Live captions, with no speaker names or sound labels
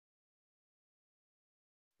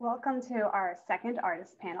Welcome to our second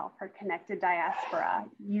artist panel for Connected Diaspora,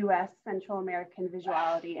 U.S. Central American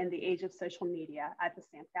Visuality in the Age of Social Media at the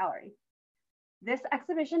Stamp Gallery. This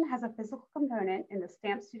exhibition has a physical component in the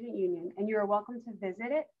Stamp Student Union, and you are welcome to visit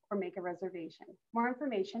it or make a reservation. More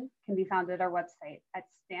information can be found at our website at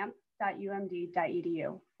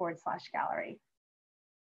stamp.umd.edu/gallery.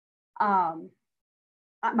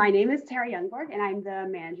 My name is Tara Youngborg, and I'm the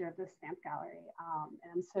manager of the Stamp Gallery.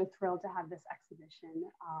 And I'm so thrilled to have this exhibition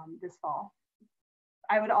this fall.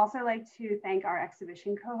 I would also like to thank our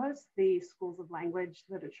exhibition co-hosts, the Schools of Language,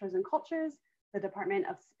 Literatures, and Cultures, the Department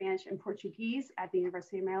of Spanish and Portuguese at the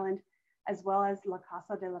University of Maryland, as well as La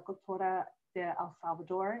Casa de la Cultura de El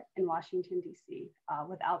Salvador in Washington, D.C.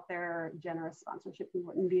 Without their generous sponsorship, we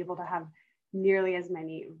wouldn't be able to have nearly as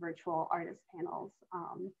many virtual artist panels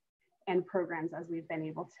and programs as we've been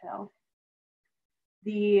able to.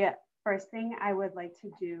 The first thing I would like to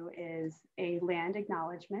do is a land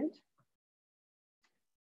acknowledgement.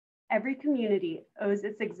 Every community owes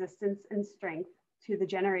its existence and strength to the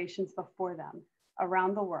generations before them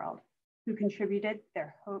around the world who contributed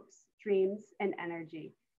their hopes, dreams, and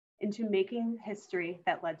energy into making history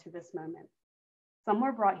that led to this moment. Some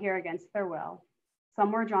were brought here against their will.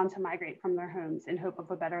 Some were drawn to migrate from their homes in hope of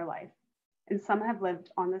a better life. And some have lived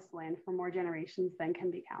on this land for more generations than can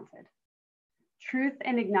be counted. Truth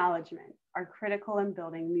and acknowledgement are critical in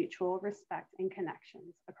building mutual respect and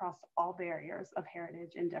connections across all barriers of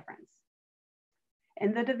heritage and difference.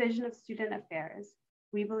 In the Division of Student Affairs,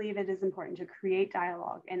 we believe it is important to create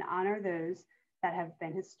dialogue and honor those that have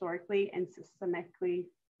been historically and systemically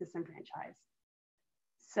disenfranchised.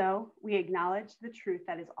 So we acknowledge the truth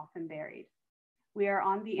that is often buried. We are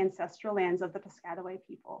on the ancestral lands of the Piscataway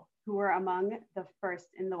people, who were among the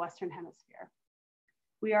first in the Western Hemisphere.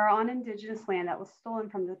 We are on indigenous land that was stolen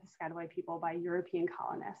from the Piscataway people by European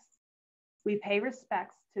colonists. We pay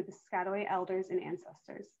respects to the Piscataway elders and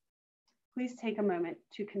ancestors. Please take a moment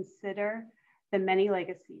to consider the many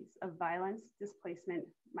legacies of violence, displacement,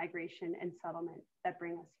 migration, and settlement that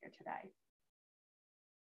bring us here today.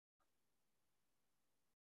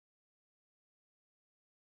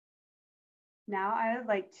 Now I would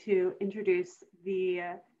like to introduce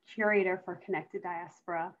the curator for Connected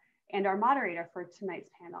Diaspora and our moderator for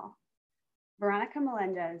tonight's panel. Veronica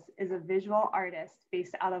Melendez is a visual artist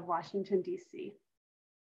based out of Washington, D.C.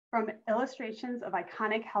 From illustrations of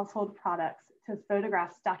iconic household products to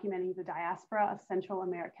photographs documenting the diaspora of Central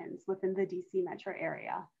Americans within the D.C. metro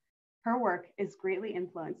area, her work is greatly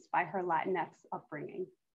influenced by her Latinx upbringing.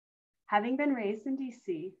 Having been raised in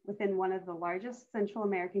DC within one of the largest Central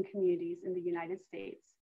American communities in the United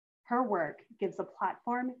States, her work gives a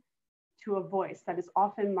platform to a voice that is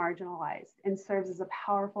often marginalized and serves as a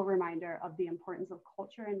powerful reminder of the importance of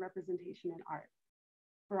culture and representation in art.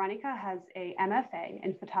 Veronica has a MFA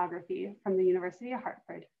in photography from the University of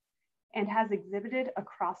Hartford and has exhibited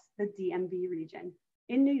across the DMV region,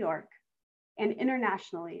 in New York, and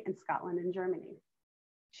internationally in Scotland and Germany.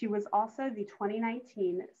 She was also the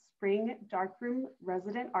 2019 Spring Darkroom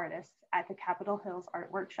resident artist at the Capitol Hills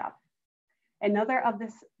Art Workshop. Another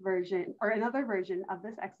version of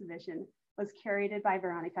this exhibition was curated by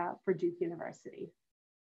Veronica for Duke University.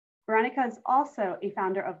 Veronica is also a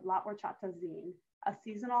founder of La Horchata Zine, a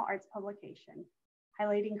seasonal arts publication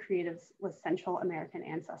highlighting creatives with Central American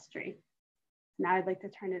ancestry. Now I'd like to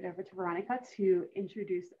turn it over to Veronica to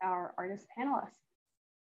introduce our artist panelists.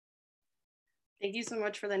 Thank you so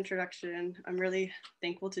much for the introduction. I'm really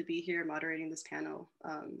thankful to be here moderating this panel.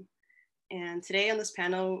 And today on this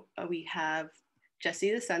panel, we have Jessie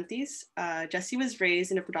DeSantis. Jessie was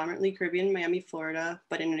raised in a predominantly Caribbean Miami, Florida,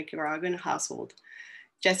 but in a Nicaraguan household.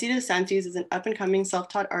 Jessie DeSantis is an up-and-coming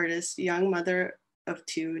self-taught artist, young mother of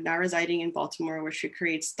two, now residing in Baltimore, where she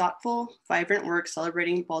creates thoughtful, vibrant work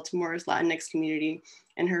celebrating Baltimore's Latinx community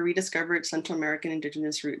and her rediscovered Central American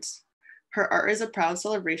indigenous roots. Her art is a proud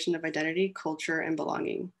celebration of identity, culture, and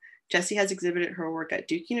belonging. Jessie has exhibited her work at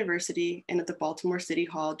Duke University and at the Baltimore City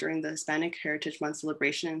Hall during the Hispanic Heritage Month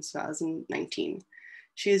celebration in 2019.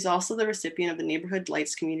 She is also the recipient of the Neighborhood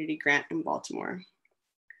Lights Community Grant in Baltimore.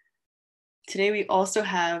 Today, we also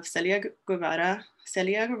have Celia Guevara.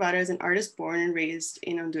 Celia Guevara is an artist born and raised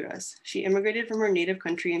in Honduras. She immigrated from her native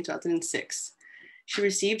country in 2006. She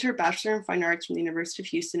received her Bachelor in Fine Arts from the University of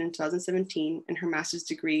Houston in 2017 and her master's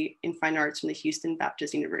degree in Fine Arts from the Houston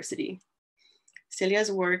Baptist University.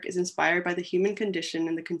 Celia's work is inspired by the human condition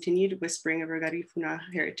and the continued whispering of her Garifuna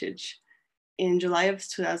heritage. In July of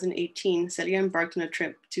 2018, Celia embarked on a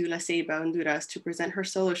trip to La Ceiba, Honduras, to present her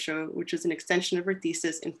solo show, which was an extension of her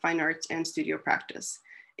thesis in fine arts and studio practice.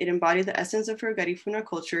 It embodied the essence of her Garifuna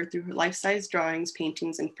culture through her life-size drawings,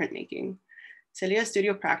 paintings, and printmaking. Celia's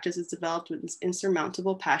studio practice is developed with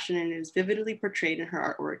insurmountable passion and is vividly portrayed in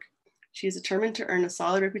her artwork. She is determined to earn a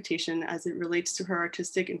solid reputation as it relates to her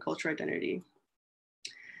artistic and cultural identity.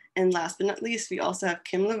 And last but not least, we also have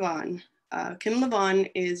Kim Levon. Kim Levon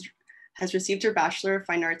has received her Bachelor of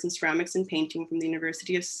Fine Arts in Ceramics and Painting from the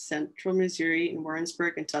University of Central Missouri in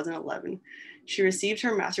Warrensburg in 2011. She received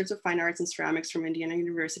her Master's of Fine Arts in Ceramics from Indiana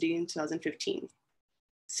University in 2015.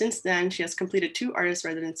 Since then, she has completed 2 artist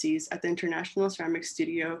residencies at the International Ceramics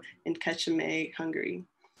Studio in Kecskemét, Hungary.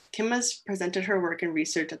 Kim has presented her work and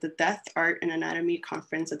research at the Death, Art, and Anatomy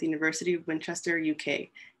Conference at the University of Winchester, UK,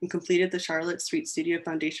 and completed the Charlotte Street Studio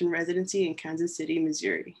Foundation residency in Kansas City,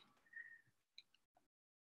 Missouri.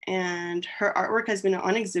 And her artwork has been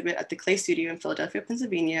on exhibit at the Clay Studio in Philadelphia,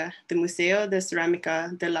 Pennsylvania, the Museo de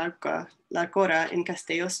Cerámica de l'Alcora in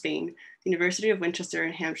Castelló, Spain, the University of Winchester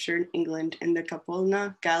in Hampshire, England, and the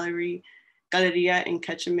Capolna Galleria in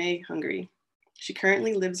Kecskemét, Hungary. She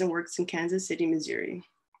currently lives and works in Kansas City, Missouri.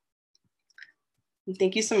 And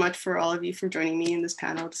thank you so much for all of you for joining me in this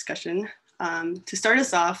panel discussion. To start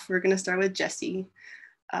us off, we're going to start with Jessie.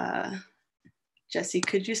 Jessie,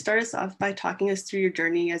 could you start us off by talking us through your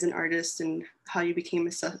journey as an artist and how you became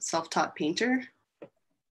a self-taught painter?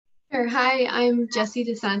 Sure. Hi, I'm Jessie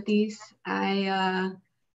DeSantis. I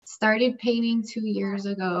started painting 2 years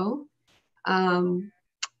ago.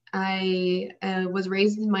 I was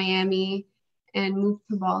raised in Miami and moved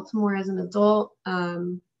to Baltimore as an adult.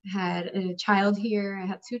 Had a child here. I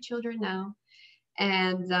have 2 children now.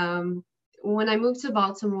 And when I moved to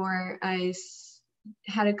Baltimore, I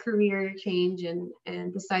had a career change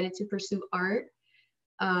and decided to pursue art.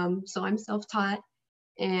 So I'm self-taught,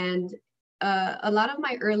 and a lot of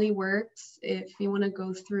my early works, if you want to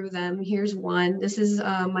go through them, here's one. This is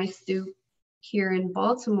my stoop here in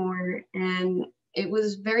Baltimore, and it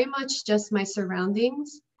was very much just my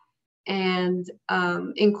surroundings and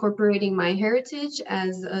incorporating my heritage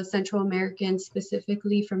as a Central American,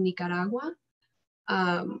 specifically from Nicaragua.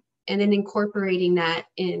 And then incorporating that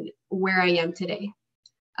in where I am today.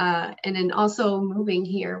 And then also moving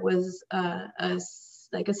here was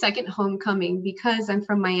like a second homecoming because I'm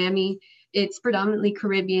from Miami. It's predominantly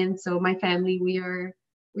Caribbean. So my family, we are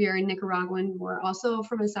Nicaraguan. We're also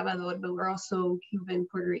from El Salvador, but we're also Cuban,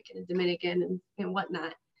 Puerto Rican, and Dominican and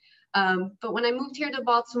whatnot. But when I moved here to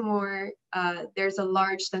Baltimore, there's a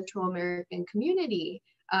large Central American community,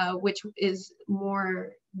 which is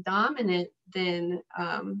more dominant than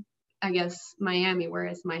I guess Miami,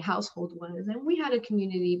 whereas my household was, and we had a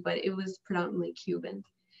community, but it was predominantly Cuban.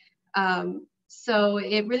 So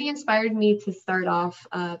it really inspired me to start off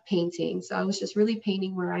painting. So I was just really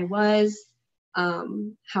painting where I was,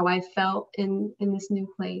 how I felt in this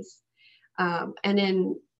new place. And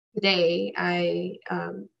then today I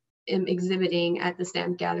am exhibiting at the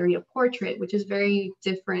Stamp Gallery a portrait, which is very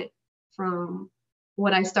different from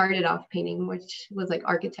what I started off painting, which was like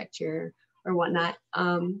architecture or whatnot,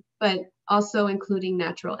 but also including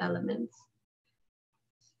natural elements.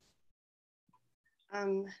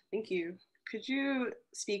 Thank you. Could you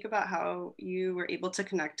speak about how you were able to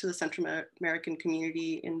connect to the Central American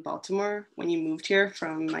community in Baltimore when you moved here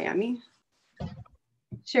from Miami?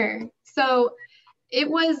 Sure. So it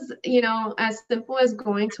was, as simple as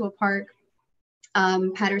going to a park.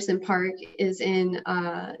 Patterson Park is in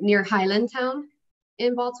near Highlandtown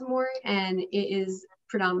in Baltimore, and it is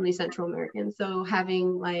predominantly Central American. So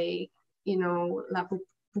having like, La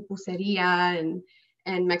Pupuseria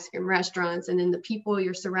and Mexican restaurants, and then the people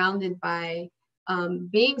you're surrounded by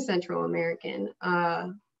being Central American,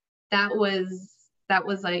 that was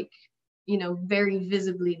like, very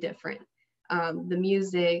visibly different. The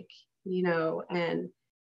music, and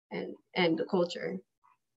the culture.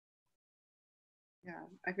 Yeah,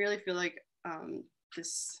 I really feel like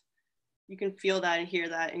you can feel that and hear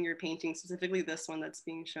that in your painting, specifically this one that's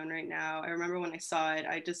being shown right now. I remember when I saw it,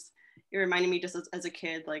 it reminded me just as a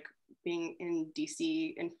kid, like being in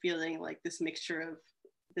DC and feeling like this mixture of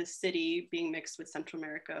this city being mixed with Central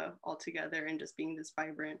America all together and just being this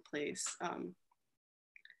vibrant place.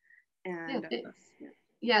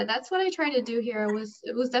 Yeah, that's what I tried to do here.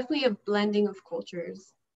 It was definitely a blending of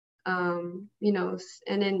cultures. And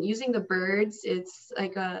then using the birds, it's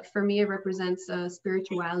like for me, it represents a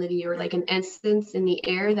spirituality or like an essence in the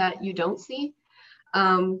air that you don't see,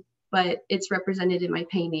 but it's represented in my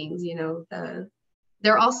paintings.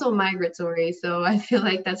 They're also migratory, so I feel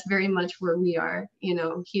like that's very much where we are,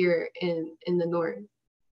 here in the north.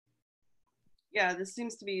 Yeah, this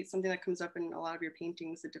seems to be something that comes up in a lot of your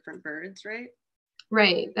paintings, the different birds, right?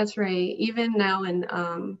 Right, that's right. Even now in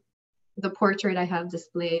the portrait I have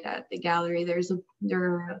displayed at the gallery, there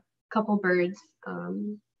are a couple birds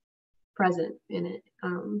present in it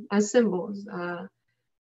as symbols.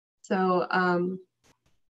 So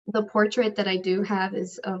the portrait that I do have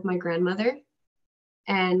is of my grandmother,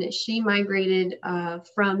 and she migrated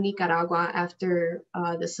from Nicaragua after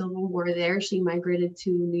the Civil War there. She migrated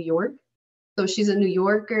to New York. So she's a New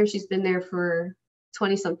Yorker. She's been there for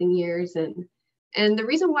 20 something years. And the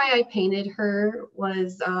reason why I painted her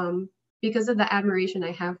was because of the admiration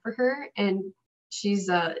I have for her. And she's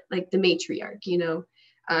like the matriarch, you know.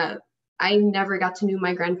 I never got to know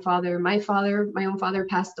my grandfather. My own father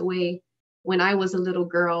passed away when I was a little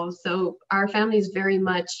girl. So our family is very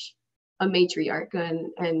much a matriarch,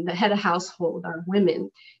 and the head of household are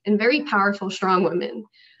women, and very powerful, strong women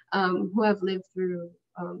who have lived through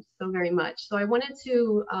so very much. So I wanted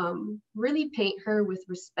to really paint her with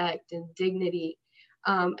respect and dignity,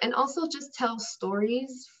 and also just tell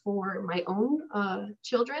stories for my own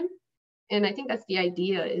children. And I think that's the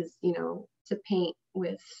idea, is, you know, to paint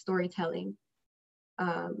with storytelling.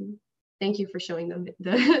 Thank you for showing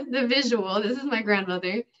the visual. This is my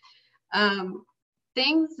grandmother.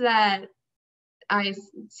 Things that I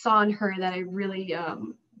saw in her that I really,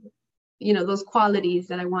 you know, those qualities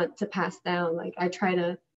that I want to pass down. Like, I try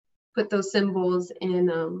to put those symbols in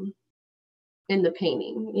the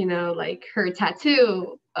painting, you know, like her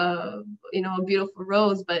tattoo, you know, a beautiful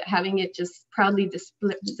rose, but having it just proudly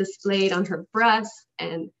displayed on her breast,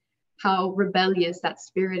 and how rebellious that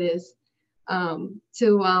spirit is,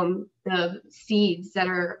 to the seeds that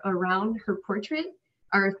are around her portrait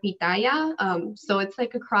are pitaya. So it's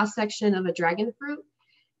like a cross section of a dragon fruit.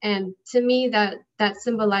 And to me, that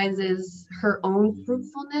symbolizes her own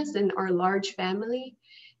fruitfulness and our large family.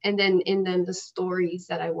 And then the stories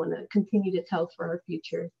that I want to continue to tell for our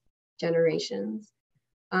future generations.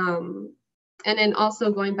 And then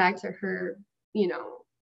also going back to her, you know,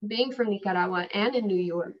 being from Nicaragua and in New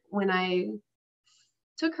York, when I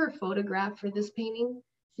took her photograph for this painting,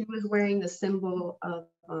 she was wearing the symbol of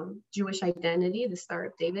Jewish identity, the Star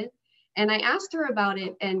of David. And I asked her about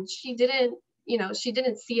it, and she didn't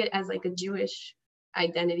see it as like a Jewish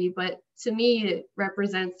identity, but to me, it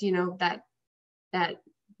represents, you know, that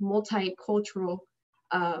multicultural,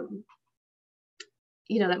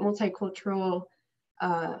 you know, that multicultural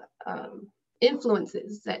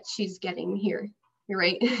influences that she's getting here,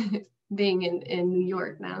 right? Being in New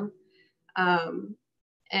York now.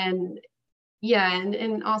 And yeah,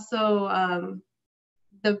 and also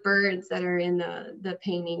the birds that are in the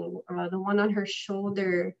painting. The one on her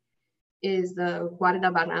shoulder is the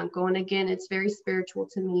Guarda Barranco, and again, it's very spiritual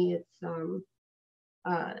to me.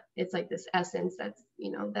 It's like this essence that's,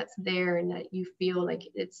 you know, that's there, and that you feel like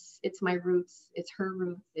it's my roots, it's her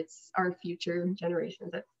roots, it's our future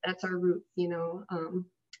generations. That's our roots, you know.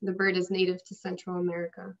 The bird is native to Central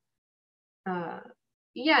America.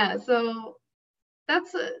 Yeah, so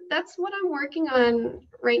that's what I'm working on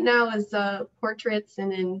right now, is portraits,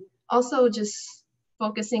 and then also just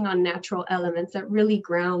focusing on natural elements that really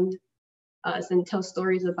ground us and tell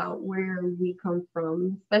stories about where we come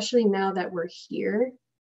from, especially now that we're here,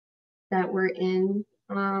 that we're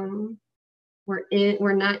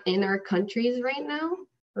not in our countries right now,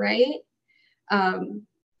 right?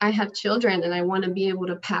 I have children, and I want to be able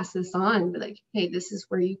to pass this on, but like, hey, this is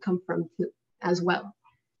where you come from too, as well,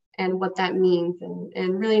 and what that means,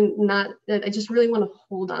 and really not, I just really want to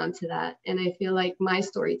hold on to that. And I feel like my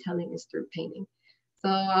storytelling is through painting.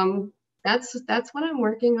 So that's what I'm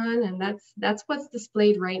working on, and that's what's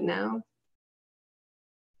displayed right now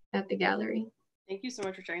at the gallery. Thank you so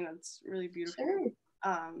much for sharing that. It's really beautiful. Sure.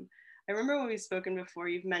 I remember when we've spoken before,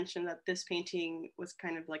 you've mentioned that this painting was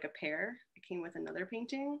kind of like a pair. It came with another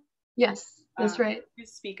painting. Yes, that's right. Could you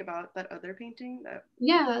speak about that other painting?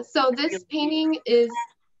 Yeah, so this painting is,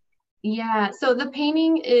 so the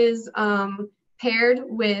painting is paired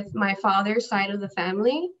with my father's side of the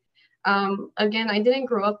family. Again, I didn't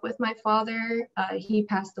grow up with my father. He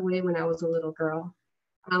passed away when I was a little girl.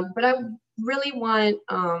 But I really want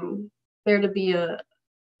there to be a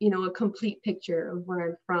complete picture of where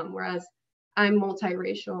I'm from, whereas I'm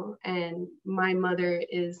multiracial and my mother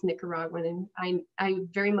is Nicaraguan, and I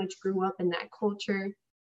very much grew up in that culture,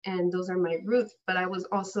 and those are my roots. But I was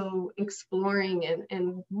also exploring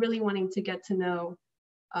and really wanting to get to know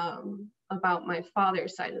about my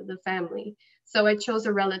father's side of the family. So I chose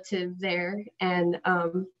a relative there and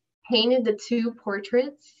painted the two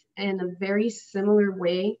portraits in a very similar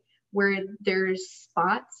way, where there's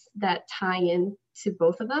spots that tie in to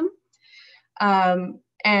both of them.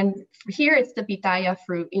 And here it's the pitaya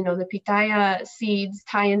fruit. You know, the pitaya seeds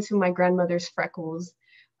tie into my grandmother's freckles.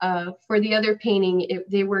 For the other painting,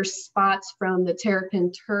 they were spots from the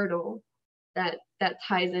terrapin turtle that that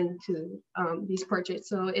ties into these portraits.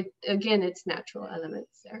 So again, it's natural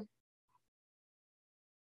elements there.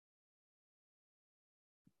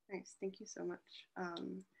 Nice, thank you so much.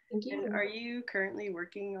 Thank you. And are you currently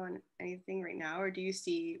working on anything right now, or where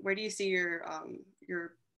do you see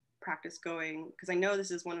your practice going? Because I know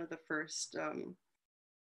this is one of the first.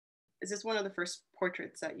 Is this one of the first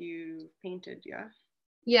portraits that you painted? Yeah.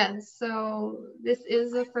 Yeah. So this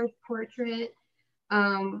is the first portrait.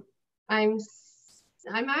 I'm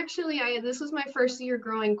actually this was my first year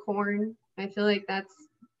growing corn. I feel like that's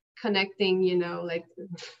connecting. You know, like.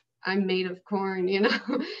 I'm made of corn, you know.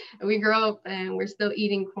 We grow up and we're still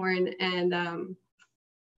eating corn, and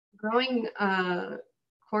growing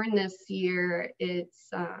corn this year,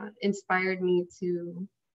 it's inspired me to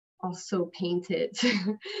also paint it.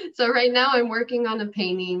 So right now I'm working on a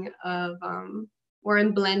painting of where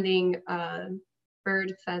I'm blending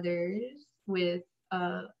bird feathers with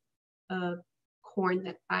corn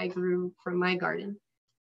that I grew from my garden.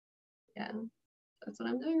 Yeah, that's what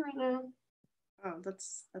I'm doing right now. Oh,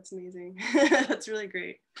 that's amazing. That's really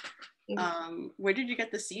great. Where did you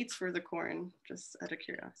get the seeds for the corn? Just out of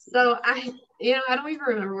curiosity. So I don't even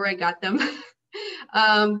remember where I got them.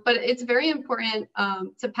 But it's very important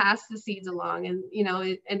to pass the seeds along and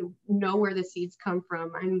know where the seeds come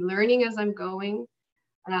from. I'm learning as I'm going.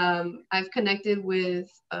 I've connected with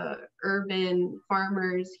urban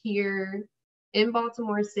farmers here in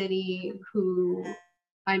Baltimore City who,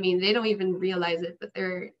 I mean, they don't even realize it, but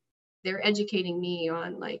they're educating me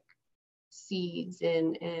on like seeds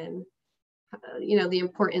and the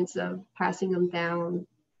importance of passing them down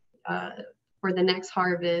for the next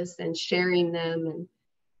harvest and sharing them. And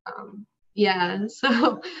yeah,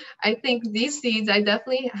 so I think these seeds, I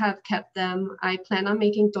definitely have kept them. I plan on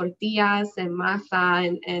making tortillas and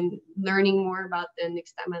masa and learning more about the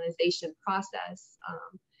nixtamalization process.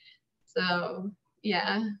 So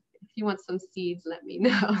yeah, if you want some seeds, let me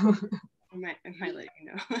know. I might let you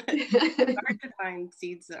know. It's hard to find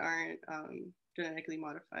seeds that aren't genetically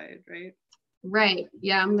modified, right? Right.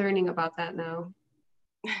 Yeah, I'm learning about that now.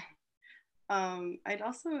 I'd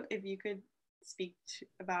also, if you could speak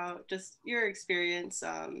about just your experience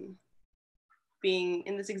being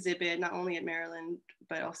in this exhibit, not only at Maryland,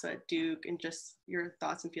 but also at Duke, and just your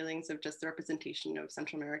thoughts and feelings of just the representation of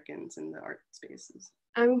Central Americans in the art spaces.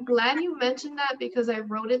 I'm glad you mentioned that because I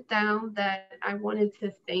wrote it down that I wanted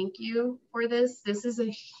to thank you for this. This is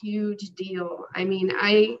a huge deal. I mean,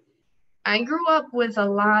 I grew up with a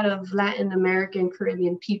lot of Latin American,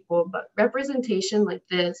 Caribbean people, but representation like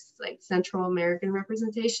this, like Central American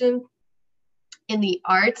representation in the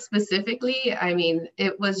arts specifically, I mean,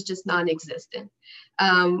 it was just non-existent.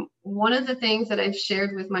 One of the things that I've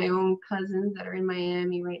shared with my own cousins that are in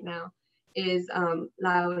Miami right now is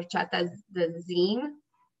La Horchata, the zine.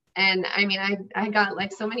 And I mean, I got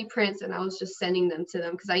like so many prints and I was just sending them to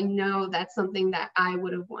them because I know that's something that I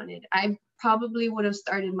would have wanted. I probably would have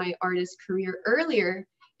started my artist career earlier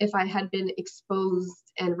if I had been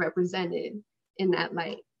exposed and represented in that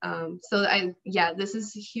light. So this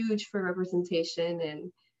is huge for representation,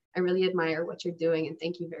 and I really admire what you're doing, and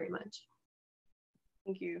thank you very much.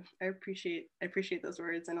 Thank you. I appreciate those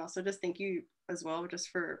words, and also just thank you as well just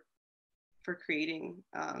for creating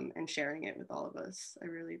and sharing it with all of us. I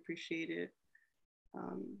really appreciate it.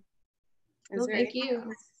 Is there anything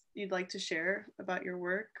else you'd like to share about your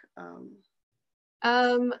work?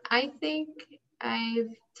 I think I've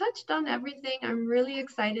touched on everything. I'm really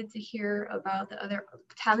excited to hear about the other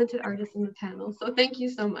talented artists in the panel. So thank you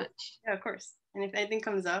so much. Yeah, of course. And if anything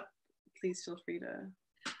comes up, please feel free to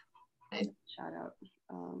shout out.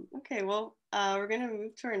 Okay, well, we're going to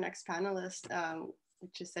move to our next panelist,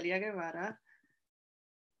 which is Celia Guevara.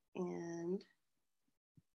 And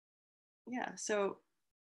yeah, so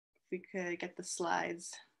if we could get the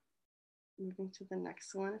slides. Moving to the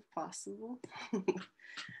next one if possible.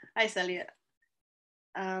 Hi, Celia.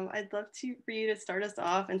 I'd love for you to start us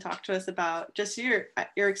off and talk to us about just your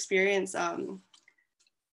experience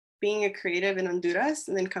being a creative in Honduras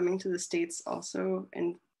and then coming to the States also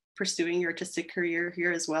and pursuing your artistic career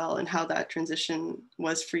here as well, and how that transition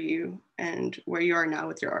was for you and where you are now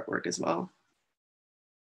with your artwork as well.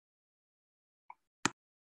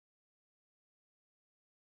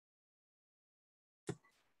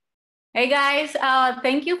 Hey guys,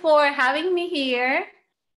 thank you for having me here.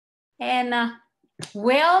 And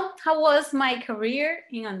well, how was my career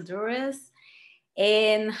in Honduras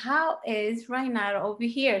and how is right now over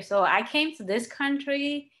here? So I came to this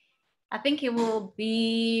country, I think it will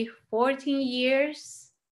be 14 years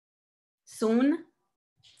soon.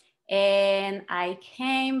 And I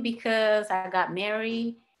came because I got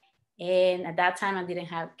married And at that time, I didn't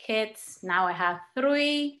have kids. Now I have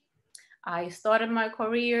 3. I started my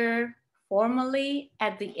career formally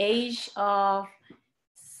at the age of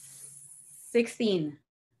 16.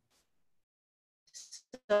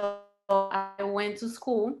 So I went to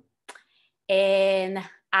school, and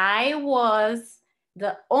I was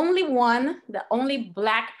the only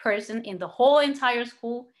Black person in the whole entire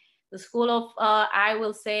school. The school of, I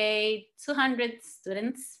will say, 200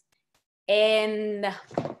 students. And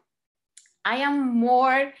I am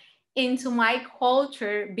more into my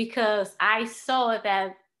culture because I saw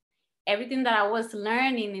that everything that I was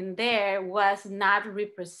learning in there was not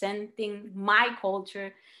representing my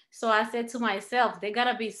culture. So I said to myself, there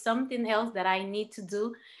gotta be something else that I need to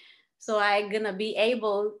do. So I'm gonna be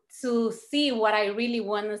able to see what I really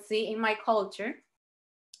wanna see in my culture.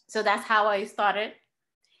 So that's how I started.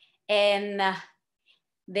 And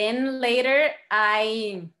then later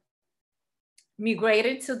I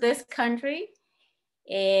migrated to this country,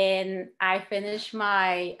 and I finished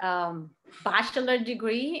my bachelor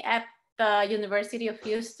degree at the University of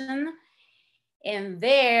Houston. And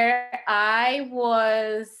there I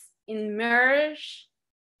was immersed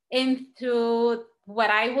into what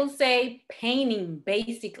I will say painting,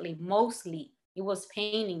 basically, mostly. It was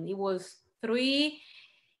painting. It was 3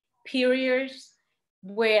 periods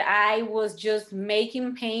where I was just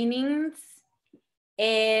making paintings.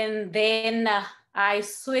 And then I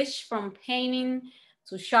switched from painting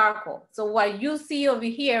to charcoal. So what you see over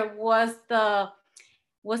here was a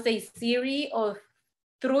series of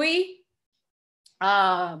 3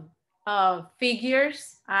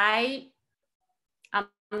 figures. I'm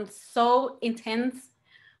so intense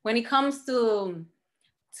when it comes to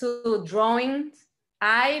drawings.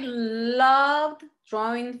 I loved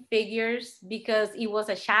drawing figures because it was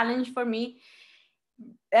a challenge for me.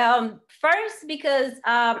 First, because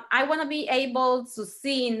I want to be able to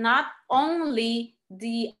see not only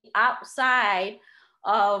the outside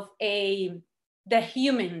of the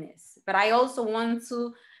humanness, but I also want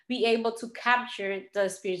to be able to capture the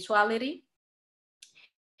spirituality.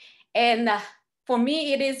 And for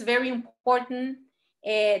me, it is very important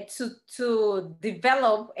to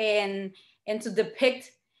develop and to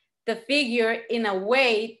depict the figure in a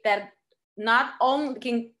way that not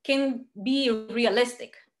only can be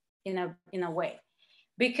realistic in a way,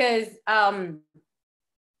 because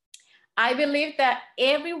I believe that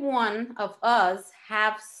every one of us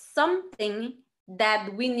have something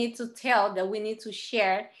that we need to tell, that we need to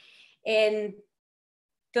share. And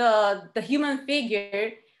the human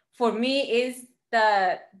figure for me is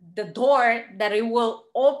the door that it will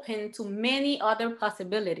open to many other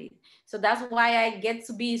possibilities. So that's why I get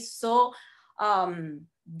to be so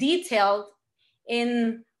detailed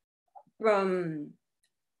in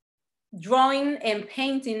drawing and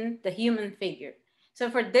painting the human figure. So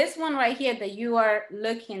for this one right here that you are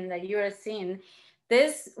looking, that you are seeing,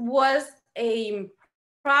 this was a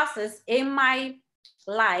process in my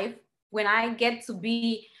life when I get to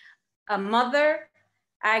be a mother,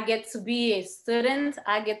 I get to be a student,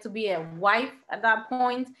 I get to be a wife at that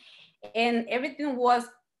point, and everything was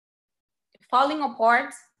falling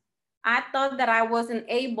apart. I thought that I wasn't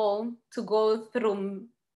able to go through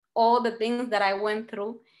all the things that I went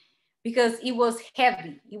through because it was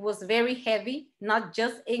heavy. It was very heavy, not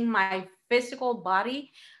just in my physical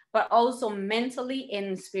body, but also mentally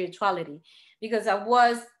and spirituality. Because I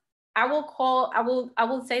will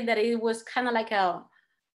say that it was kind of like a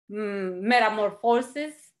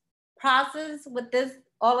metamorphosis process with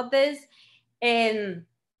all of this. And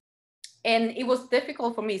it was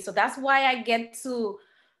difficult for me. So that's why I get to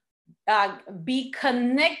be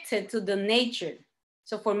connected to the nature.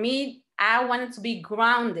 So for me, I wanted to be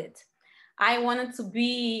grounded. I wanted to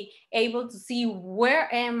be able to see where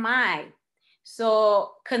am I.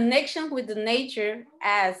 So connection with the nature,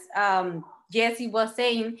 as Jessie was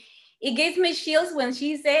saying, it gives me chills when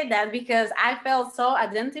she said that, because I felt so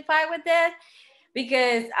identified with that.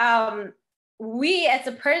 Because we as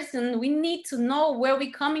a person, we need to know where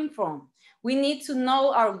we're coming from. We need to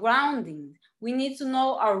know our grounding. We need to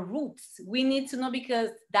know our roots. We need to know, because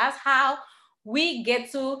that's how we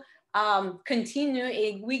get to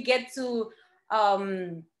continue. We get to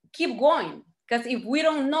keep going. Because if we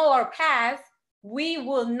don't know our past, we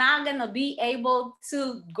will not gonna be able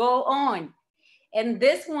to go on. And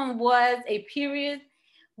this one was a period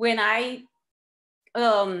when I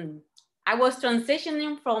was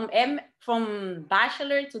transitioning from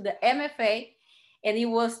bachelor to the MFA, and it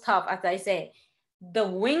was tough, as I said. The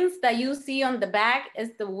wings that you see on the back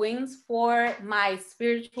is the wings for my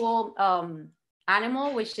spiritual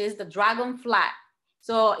animal, which is the dragonfly.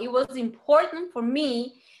 So it was important for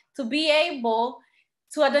me to be able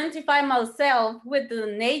to identify myself with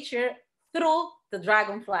the nature through the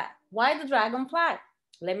dragonfly. Why the dragonfly?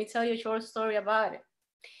 Let me tell you a short story about it.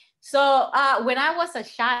 So when I was a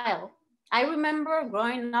child, I remember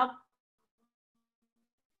growing up,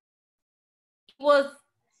 it was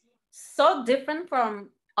so different from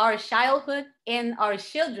our childhood and our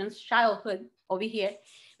children's childhood over here,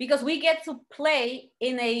 because we get to play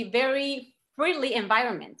in a very freely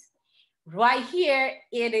environment. Right here,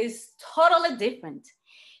 it is totally different.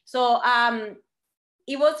 So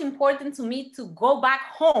it was important to me to go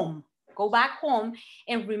back home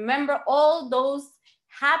and remember all those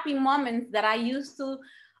happy moments that I used to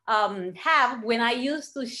have when I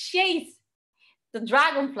used to chase the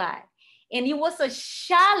dragonfly. And it was a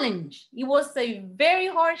challenge. It was a very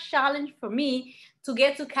hard challenge for me to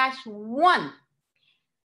get to catch one.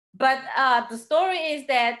 But the story is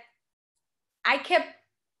that I kept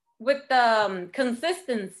with the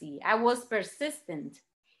consistency. I was persistent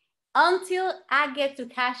until I get to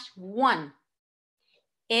catch one.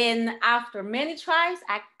 And after many tries,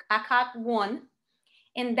 I caught one.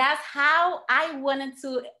 And that's how I wanted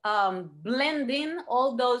to blend in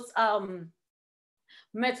all those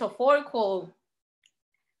metaphorical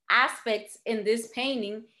aspects in this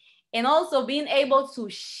painting, and also being able to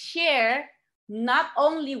share not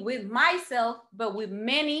only with myself, but with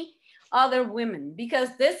many other women, because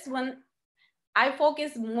this one, I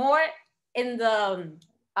focus more in the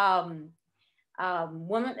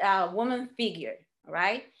woman figure,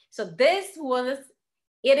 right? So this was,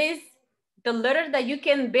 it is the letter that you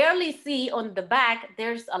can barely see on the back.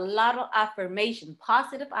 There's a lot of affirmation,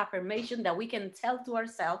 positive affirmation that we can tell to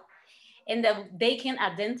ourselves and that they can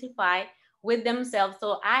identify with themselves.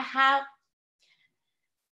 So I have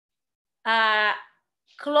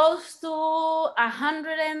close to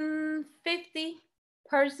 150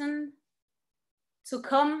 persons to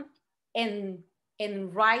come and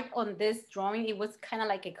write on this drawing. It was kind of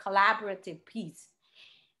like a collaborative piece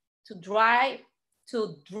to draw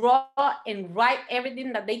and write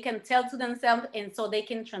everything that they can tell to themselves, and so they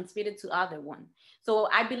can transmit it to other one. So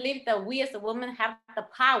I believe that we as a woman have the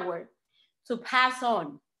power to pass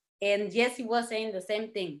on. And Jessie was saying the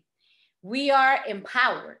same thing. We are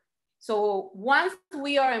empowered. So once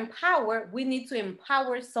we are empowered, we need to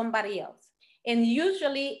empower somebody else. And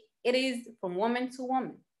usually it is from woman to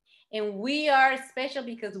woman. And we are special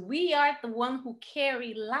because we are the one who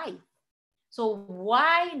carry life. So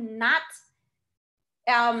why not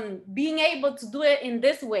being able to do it in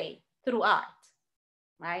this way through art,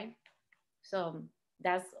 right? So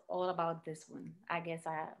that's all about this one. I guess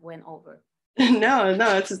I went over. No,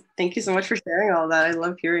 thank you so much for sharing all that. I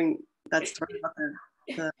love hearing that story about the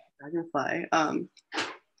dragonfly.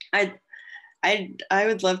 I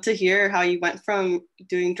would love to hear how you went from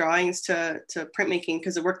doing drawings to printmaking,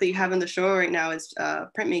 because the work that you have in the show right now is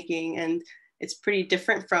printmaking, and it's pretty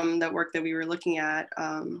different from the work that we were looking at.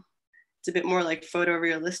 It's a bit more like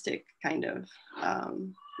photorealistic kind of,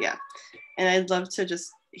 yeah. And I'd love to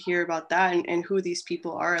just hear about that and who these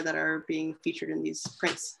people are that are being featured in these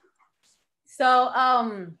prints. So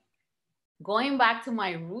going back to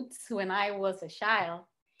my roots when I was a child,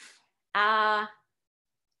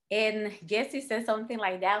 and Jessie said something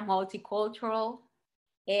like that, multicultural,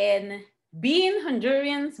 and being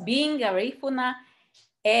Hondurans, being Garifuna,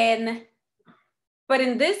 but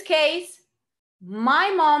in this case,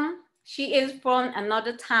 my mom, she is from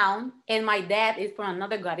another town, and my dad is from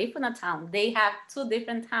another Garifuna town. They have two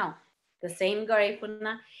different towns, the same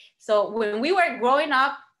Garifuna. So when we were growing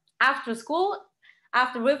up after school,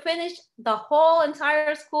 after we finished the whole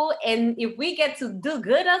entire school, and if we get to do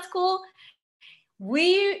good at school,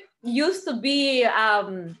 we used to be,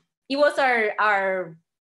 it was our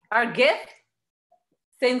gift,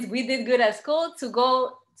 since we did good at school, to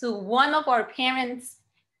go to one of our parents'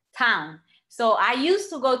 town. So I used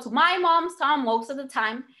to go to my mom's town most of the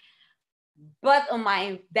time, but on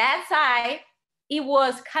my dad's side, it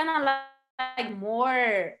was kind of like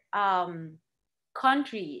more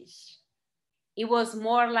country-ish. It was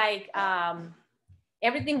more like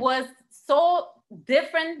everything was so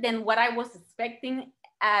different than what I was expecting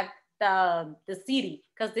at the city,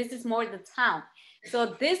 because this is more the town.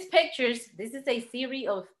 So these pictures, this is a series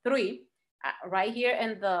of 3 right here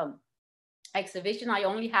in the exhibition. I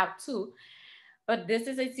only have 2, but this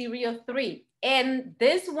is a series of 3. And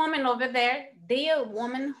this woman over there, they are a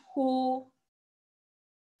woman who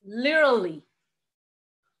literally,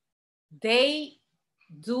 they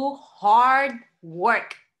do hard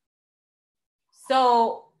work.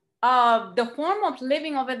 So the form of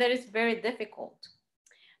living over there is very difficult.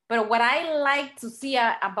 But what I like to see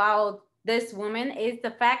about this woman is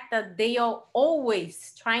the fact that they are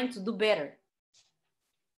always trying to do better.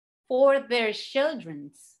 for their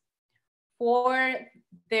children, for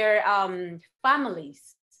their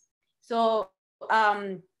families. So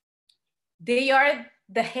they are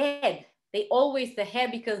the head. They always the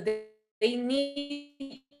head because they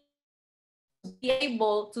need to be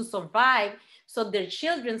able to survive so their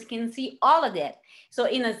children can see all of that. So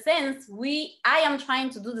in a sense, I am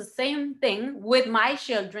trying to do the same thing with my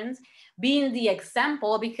children, being the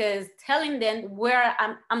example, because telling them where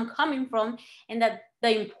I'm coming from, and that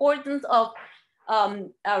the importance of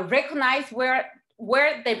recognize where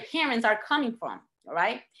their parents are coming from,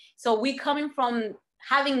 right? So we coming from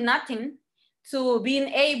having nothing to being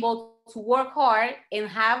able to work hard and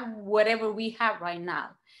have whatever we have right now.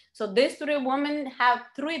 So these three women have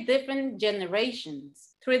three different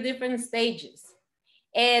generations, three different stages.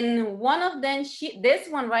 And one of them, this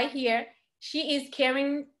one right here, she is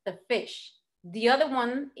carrying the fish. The other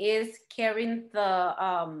one is carrying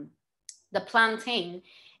the plantain.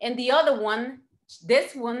 And the other one,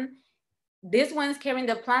 this one's carrying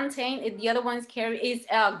the plantain, and the other one's is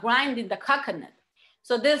grinding the coconut.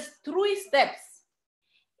 So there's 3 steps.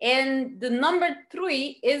 And the number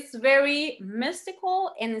 3 is very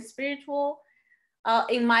mystical and spiritual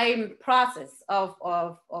in my process of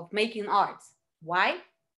making art. Why?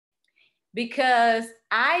 Because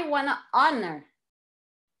I want to honor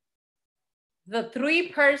the 3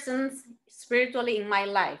 persons spiritually in my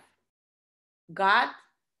life: God,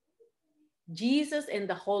 Jesus, and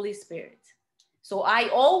the Holy Spirit. So I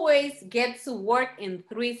always get to work in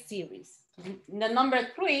 3 series. The number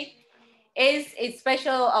 3 is a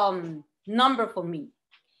special number for me.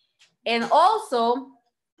 And also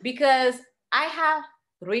because I have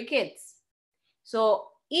 3 kids. So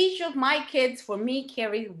each of my kids for me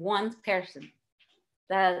carry one person,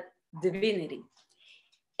 the divinity.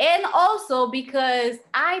 And also because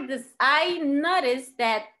I noticed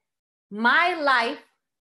that my life,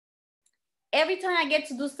 every time I get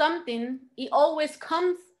to do something, it always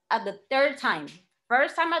comes at the 3rd time.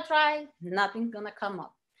 First time I try, nothing's gonna come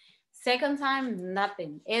up. Second time,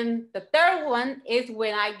 nothing. And the 3rd one is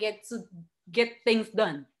when I get to get things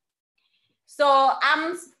done. So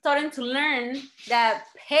I'm starting to learn that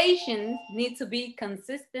patience needs to be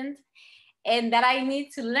consistent, and that I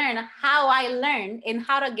need to learn how I learn and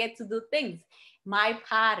how to get to do things. My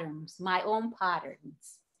patterns, my own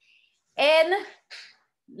patterns. And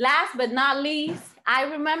last but not least, I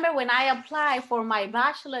remember when I applied for my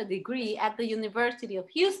bachelor degree at the University of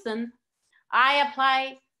Houston, I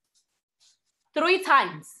applied 3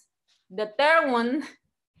 times. The 3rd one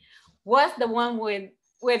was the one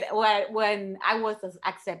when I was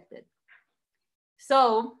accepted.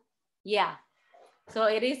 So yeah, so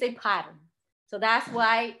it is a pattern. So that's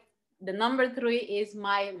why the number 3 is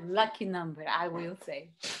my lucky number, I will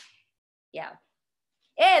say. Yeah.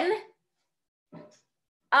 And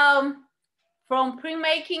from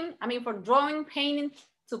printmaking, from drawing, painting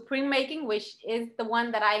to printmaking, which is the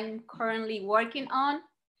one that I'm currently working on.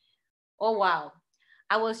 Oh, wow.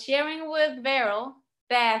 I was sharing with Vero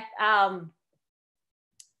that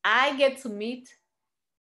I get to meet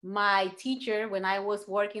my teacher when I was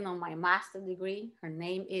working on my master's degree. Her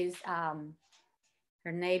name is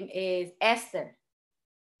Esther.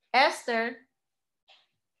 Esther,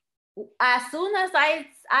 as soon as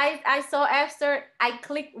I saw Esther, I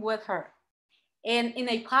clicked with her, and in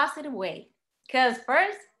a positive way. Because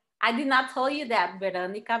first, I did not tell you that,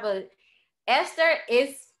 Veronica, but Esther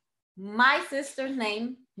is my sister's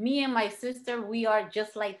name. Me and my sister, we are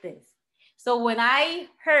just like this. So when I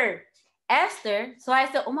heard Esther, so I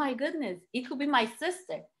said, oh my goodness, it could be my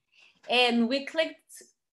sister. And we clicked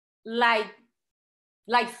like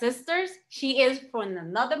sisters. She is from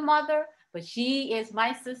another mother, but she is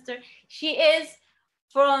my sister. She is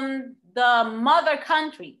from the mother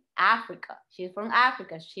country, Africa. She's from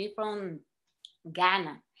Africa. She's from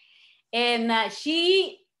Ghana. And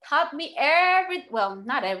she taught me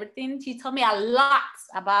not everything. She taught me a lot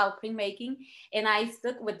about printmaking, and I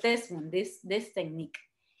stuck with this one, this technique.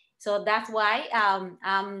 So that's why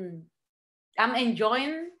I'm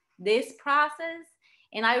enjoying this process.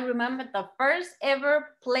 And I remember the first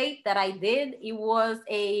ever plate that I did, it was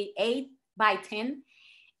a 8x10.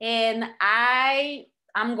 And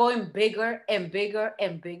I'm going bigger and bigger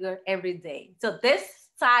and bigger every day. So this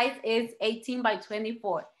size is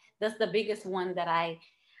 18x24. That's the biggest one that I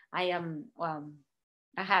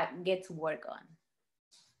get to work on.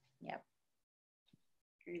 Yep.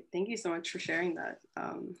 Great. Thank you so much for sharing that.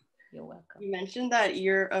 You're welcome. You mentioned that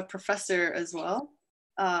you're a professor as well.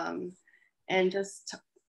 And just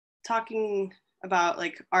talking about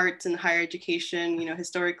like arts and higher education,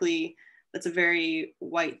 historically, that's a very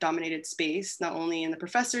white dominated space, not only in the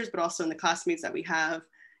professors, but also in the classmates that we have.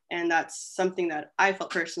 And that's something that I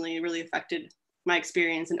felt personally really affected my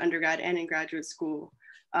experience in undergrad and in graduate school.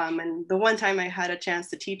 And the one time I had a chance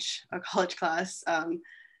to teach a college class,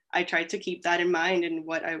 I tried to keep that in mind in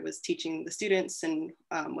what I was teaching the students and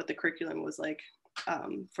what the curriculum was like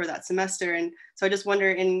for that semester. And so I just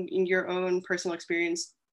wonder, in your own personal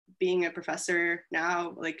experience being a professor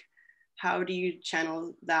now, like, how do you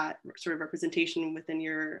channel that sort of representation within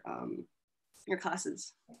your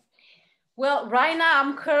classes? Well, right now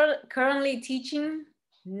I'm currently teaching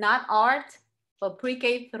not art, but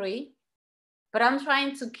pre-K 3, but I'm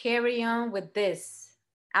trying to carry on with this.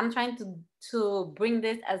 I'm trying to bring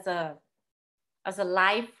this as a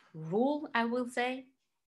life rule, I will say.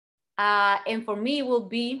 And for me, it will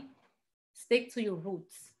be stick to your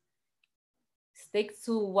roots. Stick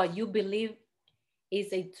to what you believe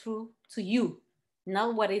is a true to you,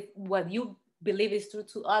 not what you believe is true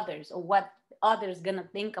to others or what others gonna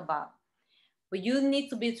think about. But you need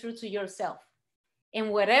to be true to yourself.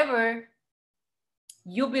 And whatever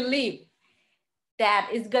you believe that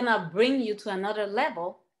is gonna bring you to another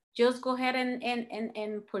level, just go ahead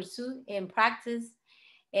and pursue and practice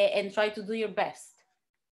and try to do your best.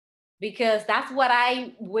 Because that's what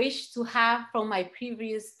I wish to have from my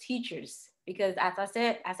previous teachers. Because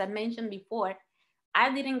as I mentioned before, I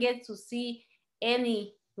didn't get to see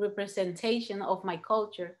any representation of my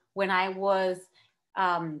culture when I was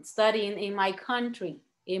studying in my country,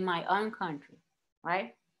 in my own country,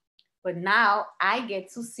 right? But now I get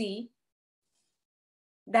to see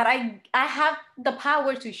that I have the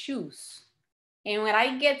power to choose. And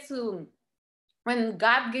when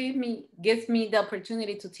God gives me the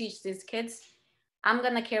opportunity to teach these kids, I'm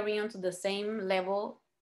gonna carry on to the same level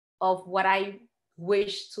of what I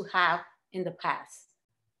wish to have in the past,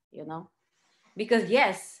 you know? Because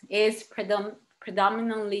yes, it's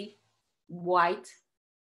predominantly white,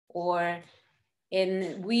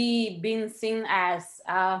 and we been seen as,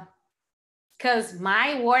 because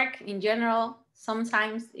my work in general,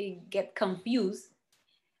 sometimes it get confused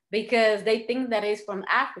because they think that it's from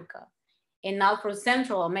Africa and not from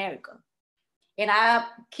Central America. And I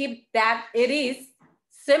keep that it is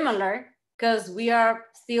similar because we are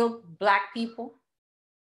still Black people.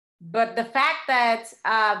 But the fact that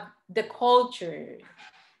the culture,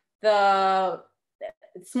 the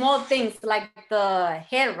small things like the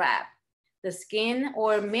hair wrap, the skin,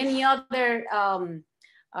 or many other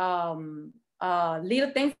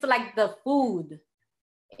little things like the food,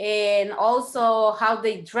 and also how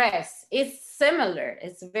they dress, it's similar.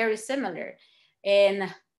 It's very similar.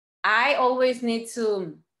 And I always need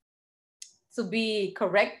to be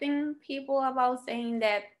correcting people about saying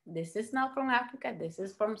that this is not from Africa, this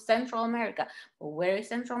is from Central America. But where is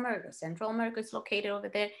Central America? Central America is located over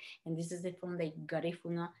there, and this is from the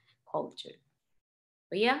Garifuna culture.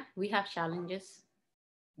 But yeah, we have challenges,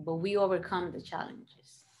 but we overcome the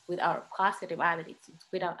challenges with our positive attitudes,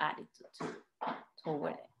 with our attitude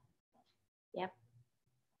toward it. Yep.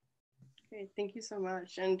 Okay, thank you so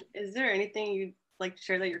much. And is there anything you'd like to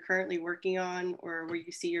share that you're currently working on, or where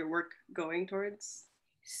you see your work going towards?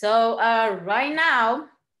 So right now,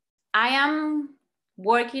 I am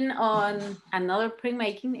working on another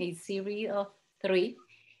printmaking, a series of 3.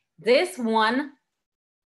 This one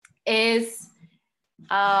is,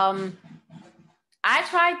 I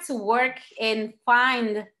try to work and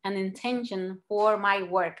find an intention for my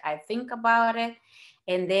work. I think about it,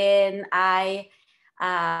 and then I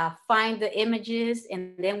find the images.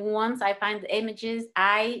 And then once I find the images,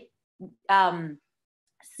 I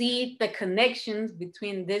see the connections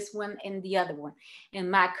between this one and the other one. And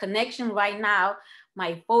my connection right now,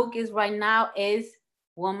 my focus right now is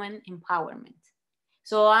woman empowerment.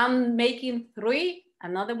 So I'm making 3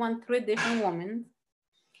 different women.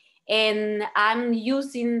 And I'm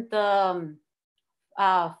using the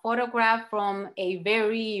photograph from a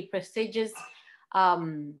very prestigious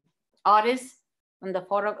artist, and the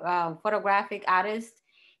photographic artist.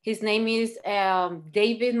 His name is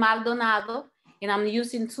David Maldonado, and I'm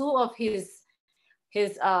using 2 of his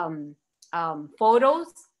photos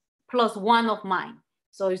plus 1 of mine.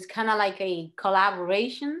 So it's kind of like a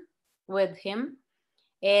collaboration with him.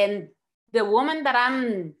 And the woman that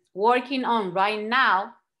I'm working on right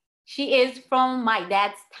now, she is from my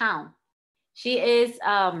dad's town. She is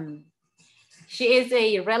a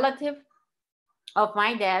relative of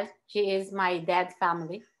my dad. She is my dad's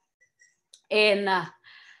family. And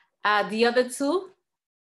the other 2,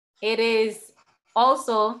 it is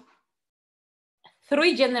also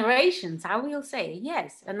 3 generations, I will say.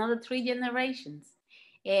 Yes, another 3 generations.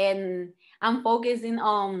 And I'm focusing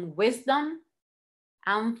on wisdom.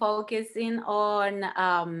 I'm focusing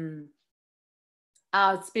on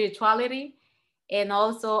spirituality And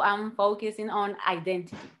also I'm focusing on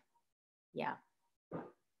identity. Yeah,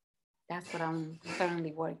 that's what I'm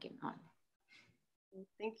currently working on.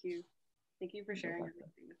 Thank you. Thank you for sharing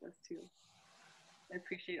everything with us too. I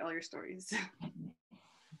appreciate all your stories.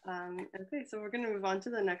 Okay, so we're going to move on to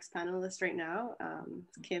the next panelist right now.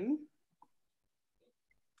 It's Kim.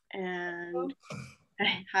 And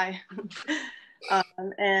hi.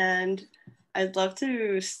 And I'd love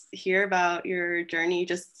to hear about your journey,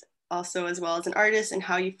 just also as well as an artist, and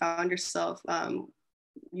how you found yourself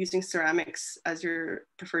using ceramics as your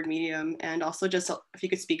preferred medium, and also just if you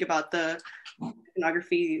could speak about the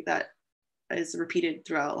iconography that is repeated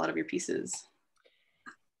throughout a lot of your pieces.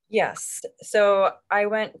 Yes, so I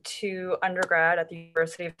went to undergrad at the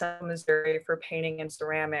University of Southern Missouri for painting and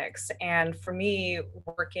ceramics. And for me,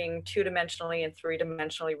 working two-dimensionally and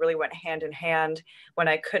three-dimensionally really went hand in hand when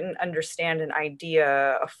I couldn't understand an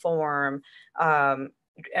idea, a form, and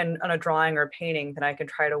on a drawing or painting, then I could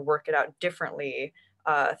try to work it out differently,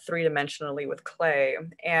 three-dimensionally with clay.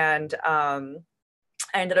 And I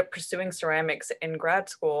ended up pursuing ceramics in grad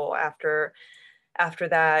school after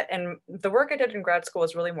that. And the work I did in grad school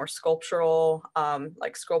was really more sculptural,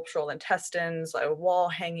 like sculptural intestines, like wall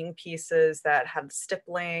hanging pieces that had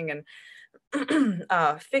stippling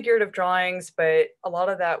and figurative drawings. But a lot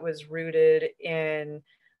of that was rooted in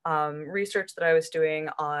research that I was doing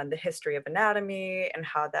on the history of anatomy and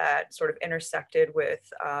how that sort of intersected with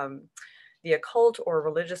the occult or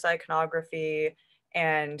religious iconography,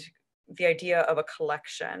 and the idea of a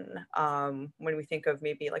collection, when we think of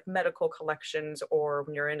maybe like medical collections, or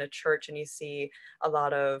when you're in a church and you see a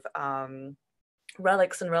lot of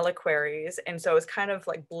relics and reliquaries. And so it's kind of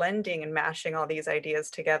like blending and mashing all these ideas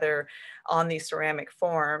together on these ceramic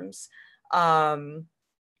forms. And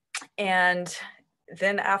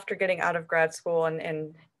then after getting out of grad school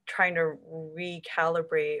and trying to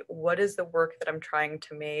recalibrate what is the work that I'm trying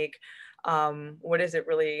to make, what does it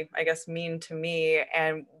really, I guess, mean to me?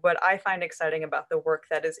 And what I find exciting about the work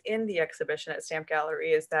that is in the exhibition at Stamp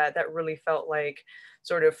Gallery is that that really felt like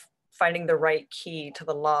sort of finding the right key to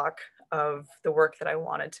the lock of the work that I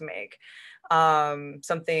wanted to make.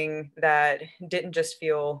 Something that didn't just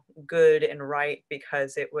feel good and right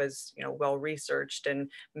because it was, you know, well researched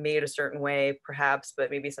and made a certain way perhaps,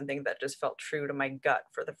 but maybe something that just felt true to my gut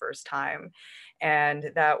for the first time.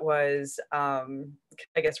 And that was, I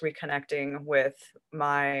guess, reconnecting with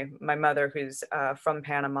my mother, who's from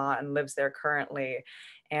Panama and lives there currently,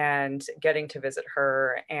 and getting to visit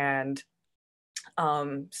her and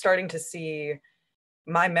starting to see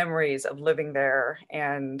my memories of living there,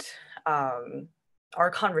 and our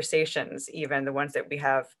conversations, even the ones that we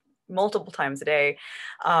have multiple times a day,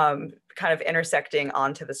 kind of intersecting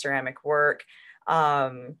onto the ceramic work,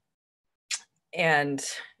 and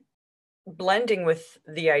blending with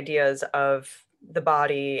the ideas of the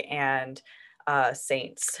body and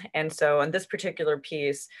saints. And so in this particular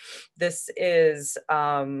piece, this is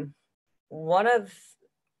one of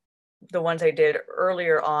the ones I did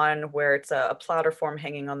earlier on, where it's a platter form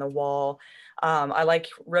hanging on the wall. I like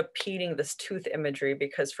repeating this tooth imagery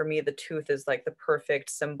because for me, the tooth is like the perfect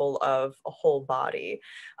symbol of a whole body.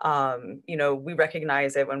 You know, we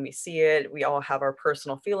recognize it when we see it. We all have our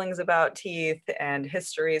personal feelings about teeth and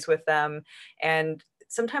histories with them. And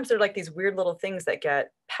sometimes they're like these weird little things that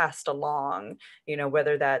get passed along, you know,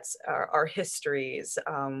 whether that's our histories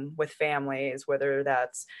with families, whether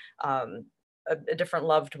that's a different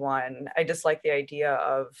loved one. I just like the idea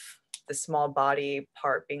of the small body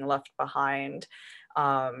part being left behind,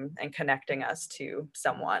 and connecting us to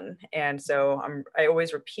someone. And so I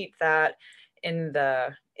always repeat that in the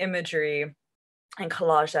imagery and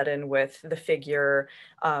collage that in with the figure.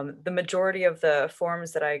 The majority of the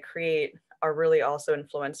forms that I create are really also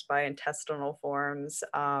influenced by intestinal forms.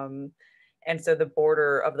 And so the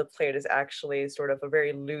border of the plate is actually sort of a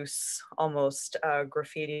very loose, almost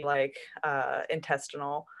graffiti-like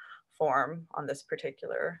intestinal form on this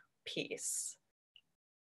particular piece.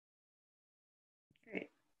 Great.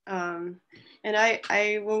 And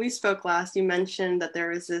I when we spoke last, you mentioned that there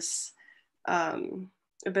was this a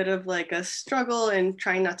bit of like a struggle in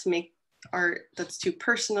trying not to make art that's too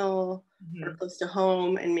personal or close to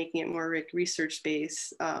home, and making it more like research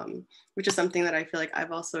based, which is something that I feel like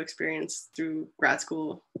I've also experienced through grad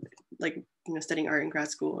school, like, you know, studying art in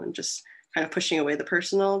grad school and just kind of pushing away the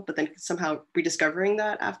personal, but then somehow rediscovering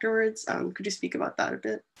that afterwards. Could you speak about that a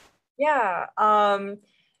bit? Yeah,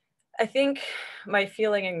 I think my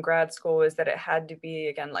feeling in grad school is that it had to be,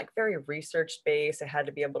 again, like very research based. It had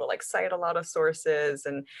to be able to like cite a lot of sources,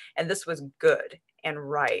 and this was good and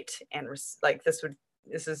right, and like this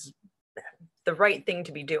is the right thing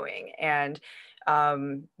to be doing. And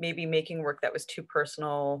maybe making work that was too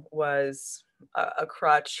personal was a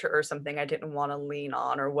crutch or something I didn't want to lean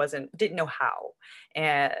on or didn't know how.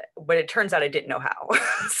 But it turns out I didn't know how.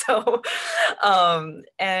 So,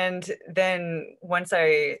 and then once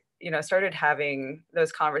I, started having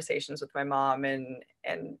those conversations with my mom and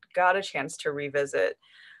got a chance to revisit,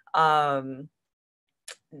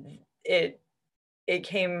 it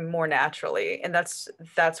came more naturally. And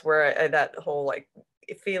that's where that whole, like,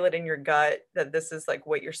 feel it in your gut that this is like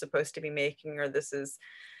what you're supposed to be making, or these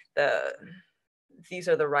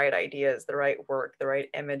are the right ideas, the right work, the right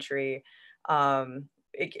imagery.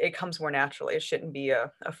 It comes more naturally. It shouldn't be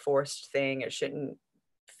a forced thing. It shouldn't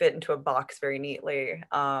fit into a box very neatly,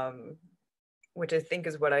 which I think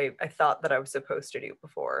is what I thought that I was supposed to do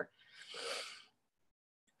before.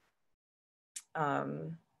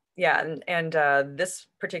 Yeah, and this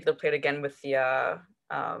particular plate, again, with the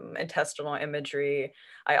intestinal imagery.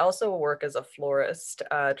 I also work as a florist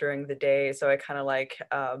during the day, so I kind of like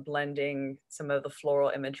blending some of the floral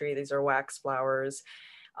imagery. These are wax flowers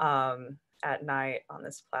at night on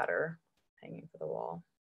this platter hanging for the wall.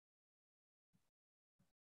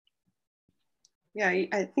 Yeah,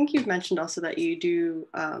 I think you've mentioned also that you do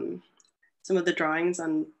some of the drawings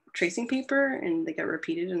on tracing paper and they get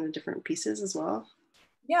repeated in the different pieces as well.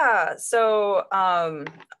 Yeah, so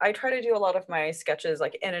I try to do a lot of my sketches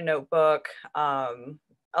like in a notebook.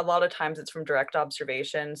 A lot of times it's from direct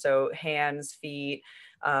observation. So hands, feet,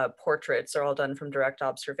 portraits are all done from direct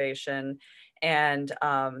observation. And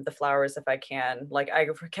the flowers, if I can, like I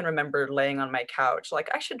can remember laying on my couch, like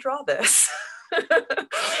I should draw this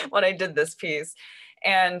when I did this piece.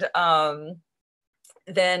 And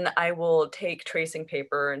then I will take tracing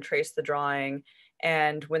paper and trace the drawing.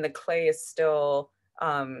 And when the clay is still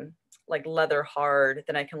like leather hard,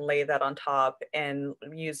 then I can lay that on top and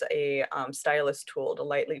use a stylus tool to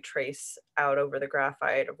lightly trace out over the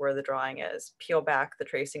graphite of where the drawing is, peel back the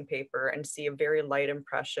tracing paper and see a very light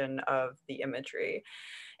impression of the imagery,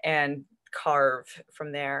 and carve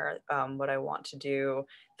from there what I want to do.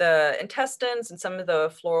 The intestines and some of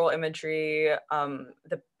the floral imagery,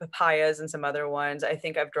 the papayas and some other ones, I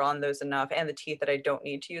think I've drawn those enough, and the teeth, that I don't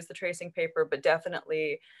need to use the tracing paper, but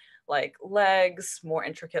definitely like legs, more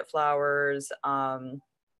intricate flowers,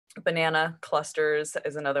 banana clusters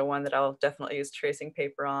is another one that I'll definitely use tracing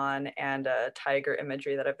paper on, and tiger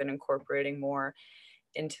imagery that I've been incorporating more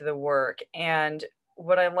into the work. And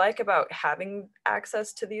what I like about having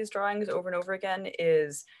access to these drawings over and over again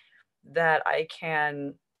is that I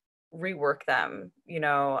can rework them,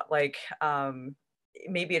 like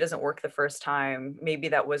maybe it doesn't work the first time, maybe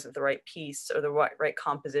that wasn't the right piece or the right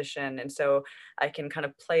composition, and so I can kind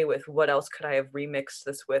of play with what else could I have remixed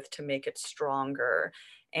this with to make it stronger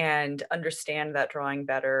and understand that drawing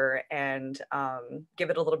better, and give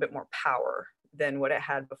it a little bit more power than what it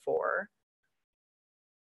had before.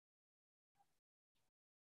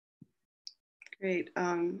 Great.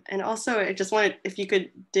 And also, I just wanted, if you could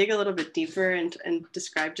dig a little bit deeper and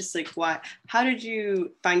describe just like how did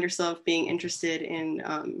you find yourself being interested in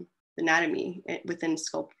anatomy within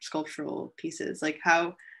sculptural pieces? Like,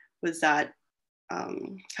 how was that, how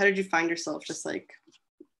did you find yourself just like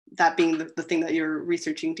that being the thing that you're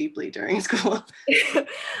researching deeply during school?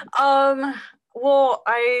 Well,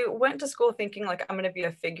 I went to school thinking like I'm going to be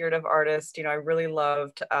a figurative artist. I really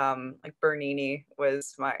loved like Bernini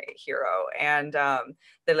was my hero, and the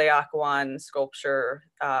Laocoon sculpture,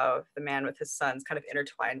 the man with his sons kind of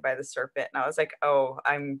intertwined by the serpent. And I was like, oh,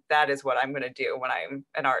 that is what I'm going to do when I'm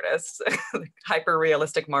an artist, hyper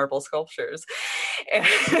realistic marble sculptures.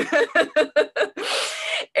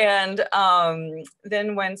 And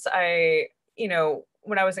then once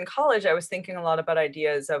when I was in college, I was thinking a lot about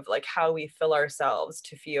ideas of like how we fill ourselves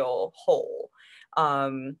to feel whole.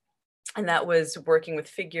 And that was working with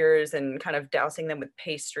figures and kind of dousing them with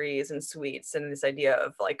pastries and sweets, and this idea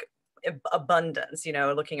of like abundance,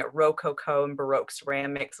 looking at Rococo and Baroque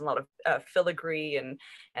ceramics, and a lot of filigree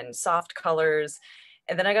and soft colors.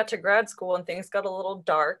 And then I got to grad school and things got a little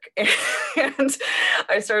dark, and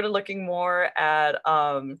I started looking more at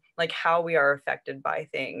like how we are affected by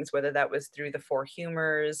things, whether that was through the four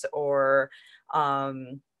humors or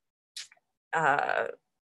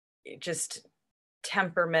just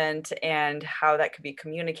temperament and how that could be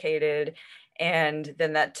communicated. And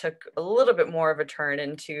then that took a little bit more of a turn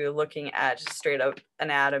into looking at just straight up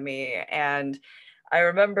anatomy. And I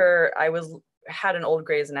remember I had an old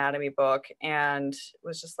Grey's Anatomy book and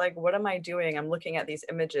was just like, what am I doing? I'm looking at these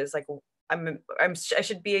images like I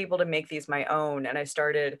should be able to make these my own. And I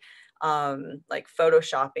started like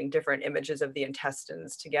photoshopping different images of the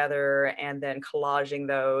intestines together and then collaging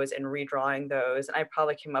those and redrawing those. And I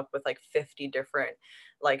probably came up with like 50 different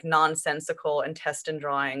like nonsensical intestine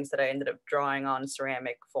drawings that I ended up drawing on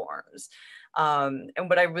ceramic forms. And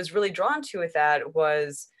what I was really drawn to with that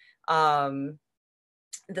was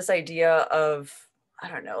this idea of, I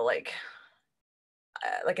don't know, like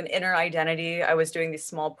an inner identity. I was doing these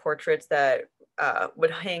small portraits that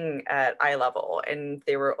would hang at eye level, and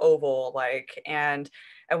they were oval like, and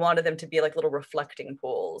I wanted them to be like little reflecting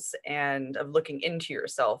pools and of looking into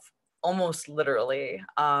yourself, almost literally.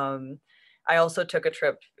 I also took a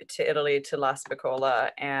trip to Italy, to La Spicola,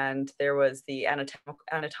 and there was the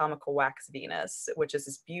anatomical wax Venus, which is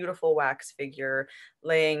this beautiful wax figure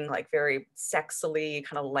laying like very sexily,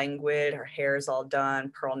 kind of languid, her hair's all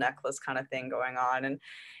done, pearl necklace kind of thing going on.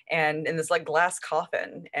 And in this like glass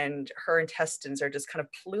coffin, and her intestines are just kind of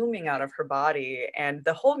pluming out of her body. And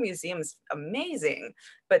the whole museum is amazing.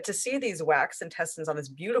 But to see these wax intestines on this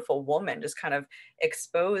beautiful woman just kind of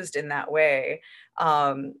exposed in that way,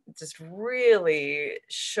 just really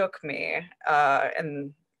shook me.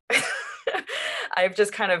 And I've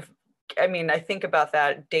just kind of, I mean, I think about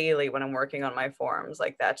that daily when I'm working on my forms.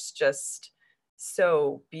 Like, that's just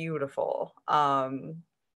so beautiful.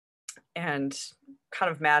 And kind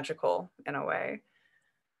of magical in a way.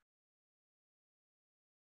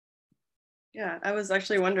 Yeah, I was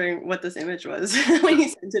actually wondering what this image was when you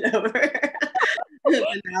sent it over.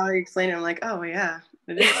 And now I explain it, I'm like, oh yeah.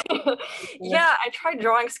 Yeah, I tried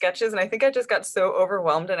drawing sketches and I think I just got so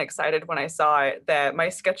overwhelmed and excited when I saw it that my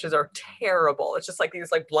sketches are terrible. It's just like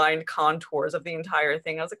these like blind contours of the entire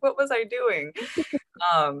thing. I was like, what was I doing?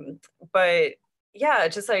 But yeah,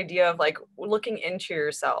 just the idea of like looking into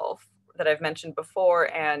yourself that I've mentioned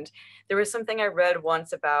before. And there was something I read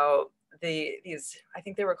once about these, I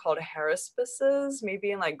think they were called haruspices,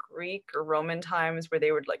 maybe in like Greek or Roman times, where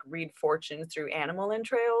they would like read fortunes through animal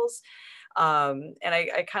entrails. And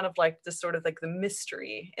I kind of like the sort of like the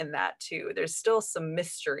mystery in that too. There's still some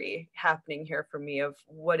mystery happening here for me of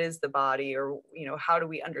what is the body, or, you know, how do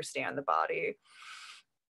we understand the body?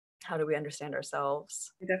 How do we understand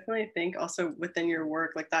ourselves? I definitely think also within your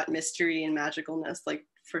work, like that mystery and magicalness, like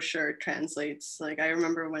for sure translates. Like I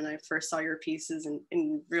remember when I first saw your pieces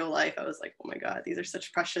in real life, I was like, oh my God, these are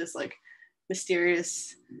such precious, like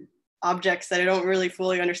mysterious objects that I don't really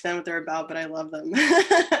fully understand what they're about, but I love them.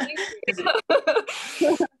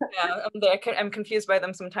 Yeah, I'm confused by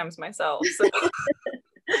them sometimes myself. So.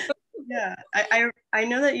 Yeah, I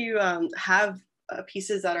know that you have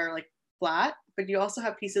pieces that are like flat, but you also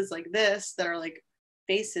have pieces like this that are like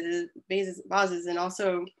vases, and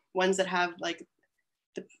also ones that have like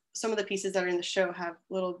some of the pieces that are in the show have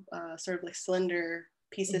little sort of like cylinder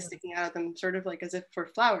pieces sticking out of them, sort of like as if for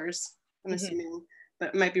flowers, I'm assuming, but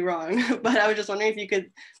it might be wrong. But I was just wondering if you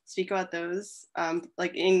could speak about those,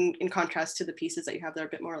 like in contrast to the pieces that you have that are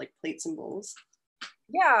a bit more like plates and bowls.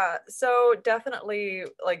 Yeah, so definitely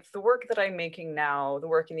like the work that I'm making now, the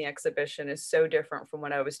work in the exhibition is so different from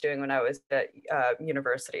what I was doing when I was at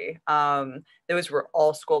university. Those were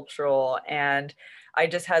all sculptural, and I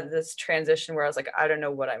just had this transition where I was like, I don't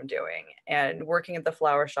know what I'm doing. And working at the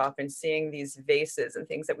flower shop and seeing these vases and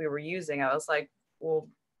things that we were using, I was like, well,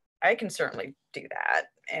 I can certainly do that.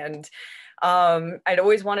 And I'd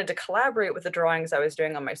always wanted to collaborate with the drawings I was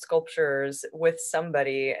doing on my sculptures with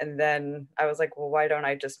somebody. And then I was like, well, why don't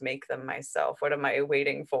I just make them myself? What am I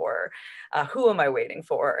waiting for? Who am I waiting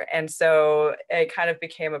for? And so it kind of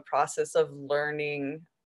became a process of learning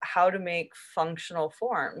how to make functional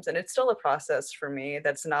forms. And it's still a process for me.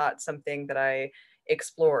 That's not something that I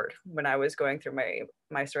explored when I was going through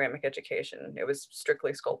my ceramic education. It was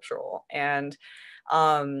strictly sculptural. And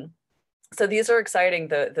so these are exciting,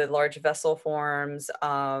 the large vessel forms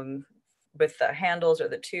with the handles or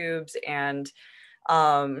the tubes. And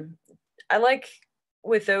I like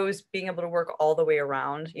with those being able to work all the way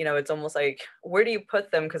around. You know, it's almost like, where do you put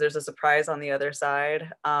them? Because there's a surprise on the other side.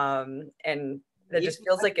 And that just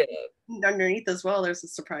feels like it. Underneath as well, there's a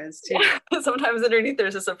surprise too. Yeah, sometimes underneath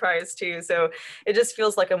there's a surprise too. So it just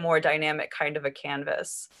feels like a more dynamic kind of a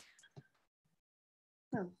canvas.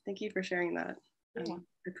 Oh, thank you for sharing that. Yeah.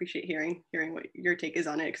 I appreciate hearing what your take is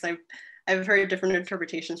on it, because I've heard different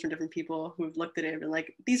interpretations from different people who've looked at it and been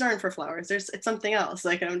like, these aren't for flowers. It's something else.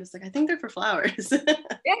 Like, I'm just like, I think they're for flowers. Yeah,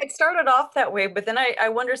 it started off that way, but then I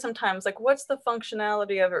wonder sometimes, like, what's the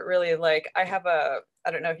functionality of it really? Like, I have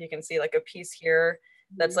I don't know if you can see like a piece here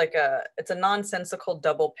that's like it's a nonsensical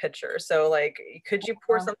double pitcher. So like, could you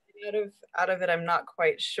pour something out of it? I'm not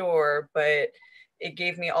quite sure, but it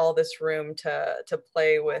gave me all this room to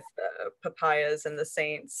play with the papayas and the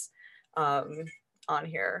saints. on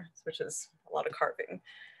here, which is a lot of carving.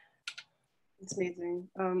 It's amazing.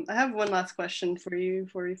 I have one last question for you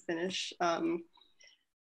before we finish. Out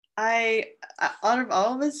of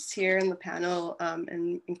all of us here in the panel,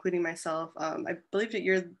 and including myself, I believe that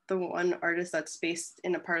you're the one artist that's based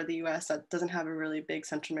in a part of the US that doesn't have a really big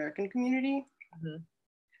Central American community. And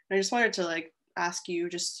I just wanted to like ask you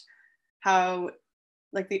just how,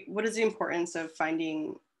 like, what is the importance of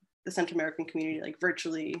finding the Central American community, like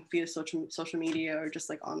virtually via social media or just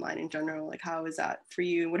like online in general? Like, how is that for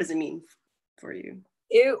you? What does it mean for you?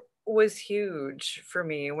 It was huge for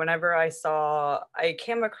me. Whenever I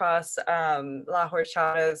came across La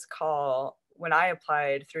Horchata's call when I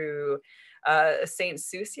applied through a Saint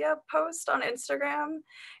Sucia post on Instagram,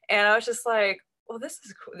 and I was just like, well, this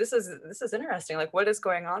is cool. This is interesting. Like, what is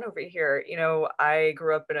going on over here? You know, I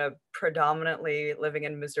grew up in a predominantly living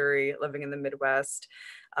in Missouri, living in the Midwest,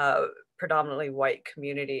 predominantly white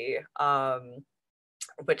community,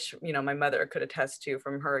 which, you know, my mother could attest to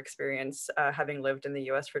from her experience, having lived in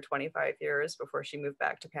the US for 25 years before she moved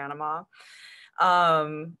back to Panama.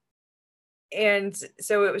 And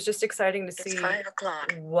so it was just exciting to see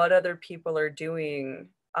what other people are doing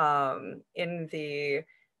in the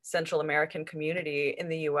Central American community in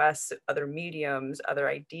the US, other mediums, other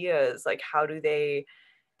ideas, like how do they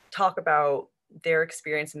talk about their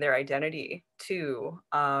experience and their identity too.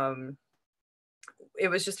 It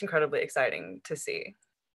was just incredibly exciting to see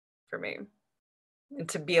for me and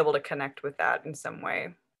to be able to connect with that in some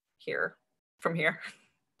way from here.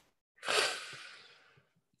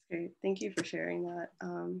 Great, thank you for sharing that.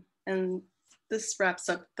 And this wraps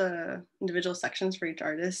up the individual sections for each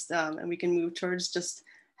artist, and we can move towards just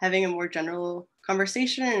having a more general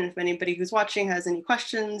conversation. And if anybody who's watching has any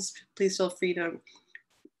questions, please feel free to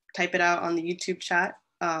type it out on the YouTube chat,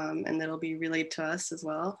 and it'll be relayed to us as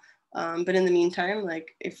well. But in the meantime,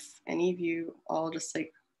 like if any of you all just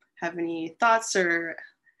like have any thoughts or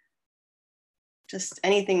just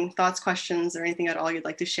anything, thoughts, questions, or anything at all you'd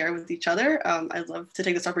like to share with each other, I'd love to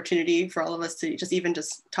take this opportunity for all of us to just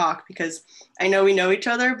talk, because I know we know each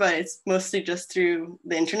other, but it's mostly just through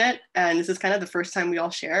the internet. And this is kind of the first time we all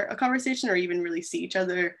share a conversation or even really see each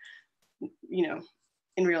other, you know,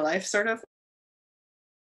 in real life, sort of.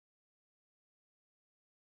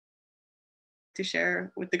 To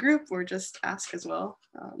share with the group or just ask as well.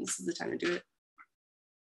 This is the time to do it.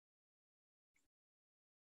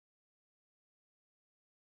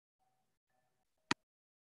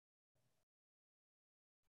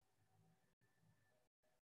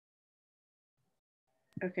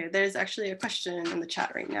 Okay, there's actually a question in the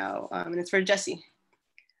chat right now, and it's for Jessie.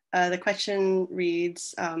 The question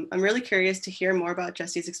reads, I'm really curious to hear more about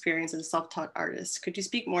Jessie's experience as a self-taught artist. Could you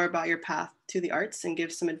speak more about your path to the arts and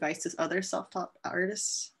give some advice to other self-taught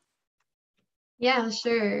artists? Yeah,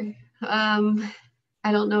 sure. I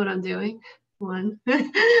don't know what I'm doing, one. But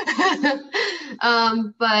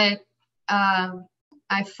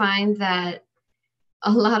I find that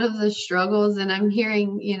a lot of the struggles, and I'm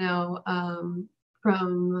hearing, you know,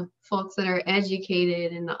 from folks that are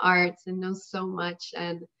educated in the arts and know so much,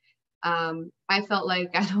 and I felt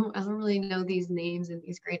like I don't really know these names and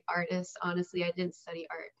these great artists. Honestly, I didn't study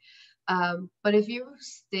art. But if you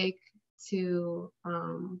stick to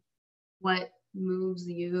what moves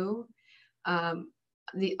you,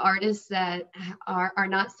 the artists that are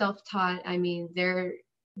not self-taught, I mean, they're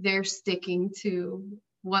sticking to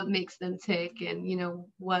what makes them tick and, you know,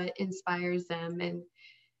 what inspires them. And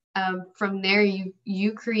from there,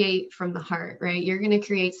 you create from the heart, right? You're going to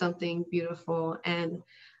create something beautiful. And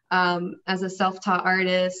as a self-taught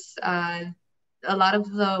artist, a lot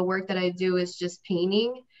of the work that I do is just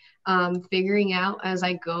painting, figuring out as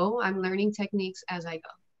I go. I'm learning techniques as I go.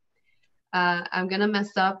 I'm gonna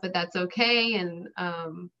mess up, but that's okay. And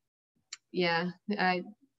yeah,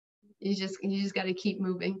 you just got to keep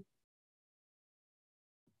moving.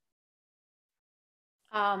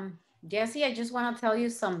 Jessie, I just want to tell you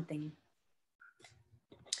something.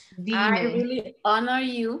 Dime. I really honor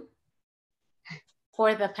you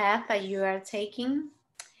for the path that you are taking.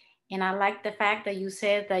 And I like the fact that you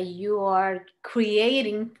said that you are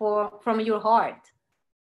creating from your heart.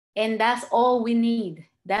 And that's all we need.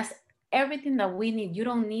 That's everything that we need. You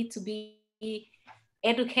don't need to be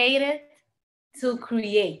educated to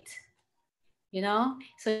create, you know?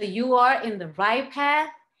 So you are in the right path.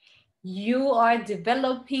 You are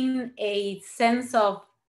developing a sense of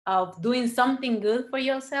doing something good for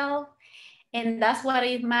yourself. And that's what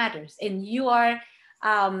it matters. And you are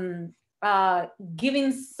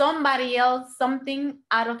giving somebody else something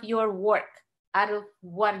out of your work, out of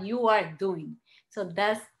what you are doing. So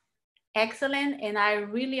that's excellent. And I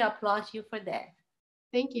really applaud you for that.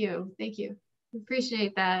 Thank you. Thank you.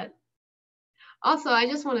 Appreciate that. Also, I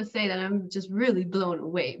just want to say that I'm just really blown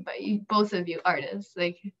away by you, both of you artists.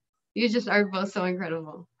 Like, you just are both so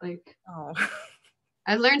incredible. Like, Oh,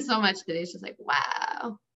 I learned so much today. It's just like,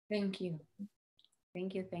 wow. Thank you.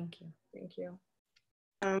 Thank you. Thank you. thank you.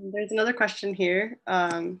 There's another question here.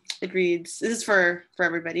 It reads, this is for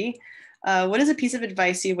everybody. What is a piece of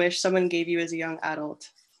advice you wish someone gave you as a young adult,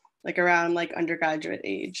 like around like undergraduate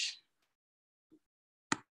age?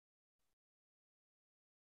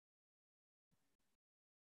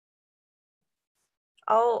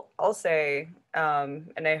 I'll say,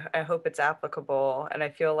 and I hope it's applicable. And I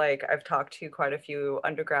feel like I've talked to quite a few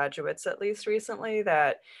undergraduates, at least recently,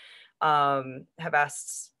 that have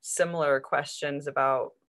asked similar questions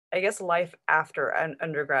about, I guess, life after an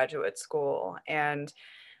undergraduate school, and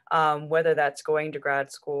whether that's going to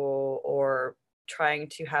grad school or trying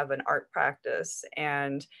to have an art practice.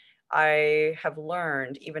 And I have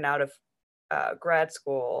learned, even out of grad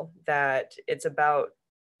school, that it's about,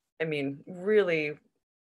 I mean, really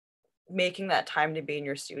making that time to be in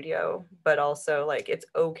your studio, but also like it's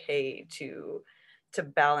okay to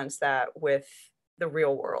balance that with the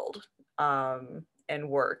real world, and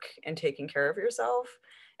work and taking care of yourself.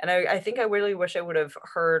 And I think I really wish I would have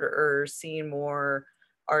heard or seen more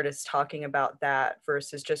artists talking about that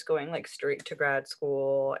versus just going like straight to grad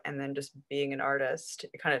school and then just being an artist.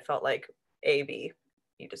 It kind of felt like A, B,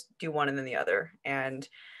 you just do one and then the other. And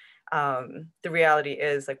the reality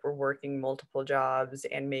is like we're working multiple jobs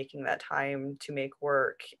and making that time to make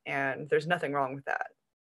work, and there's nothing wrong with that.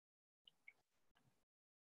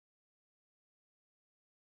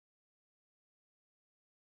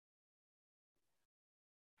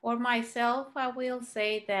 For myself, I will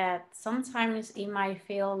say that sometimes it might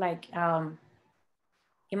feel like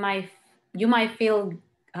it might you might feel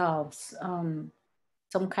some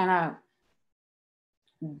kind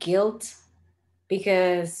of guilt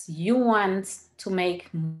because you want to make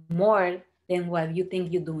more than what you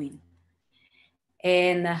think you're doing.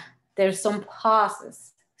 And there's some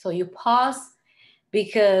pauses. So you pause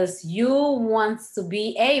because you want to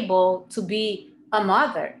be able to be a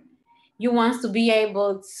mother. You want to be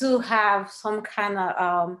able to have some kind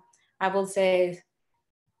of, I will say,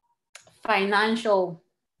 financial,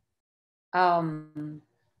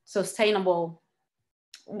 sustainable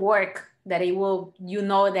work that it will, you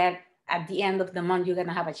know that at the end of the month, you're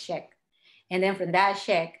gonna have a check. And then from that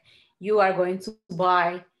check, you are going to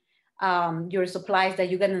buy your supplies that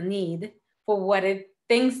you're gonna need for what it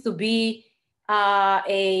thinks to be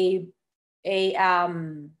a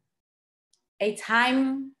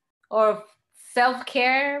time or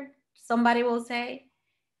self-care, somebody will say.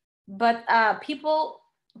 But people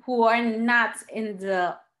who are not in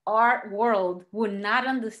the art world would not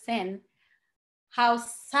understand how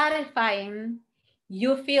satisfying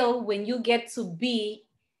you feel when you get to be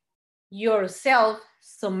yourself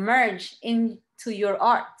submerged into your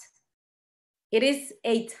art. It is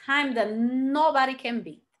a time that nobody can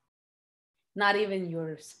beat, not even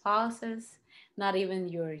your spouses, not even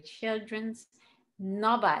your children's,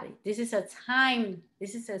 nobody. This is a time,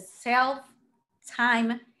 this is a self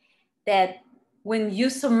time that when you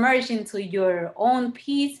submerge into your own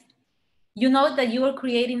peace, you know that you are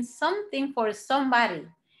creating something for somebody.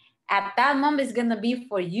 At that moment, it's gonna be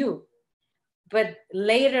for you. But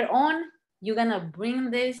later on, you're gonna bring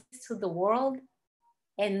this to the world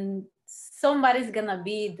and somebody's gonna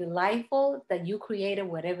be delightful that you created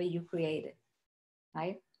whatever you created,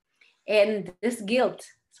 right? And this guilt,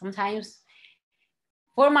 sometimes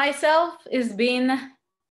for myself, it's been,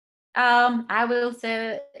 I will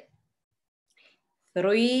say,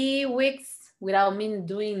 3 weeks without me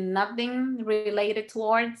doing nothing related to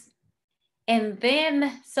arts. And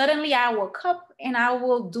then suddenly I woke up and I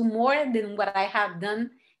will do more than what I have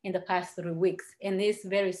done in the past 3 weeks. And it's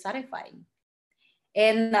very satisfying.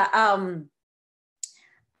 And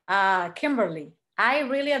Kimberly, I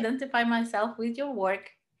really identify myself with your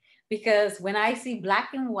work because when I see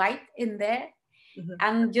black and white in there,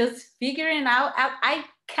 I'm just figuring out, I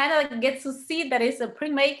kind of get to see that it's a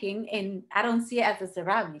printmaking and I don't see it as a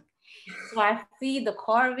ceramic. So I see the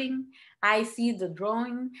carving, I see the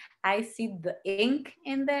drawing, I see the ink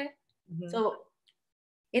in there. So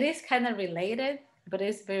it is kind of related, but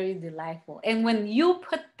it's very delightful. And when you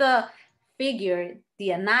put the figure,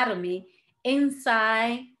 the anatomy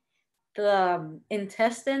inside the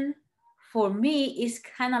intestine, for me, it's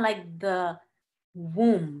kind of like the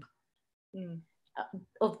womb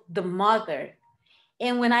of the mother.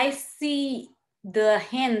 And when I see the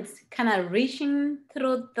hands kind of reaching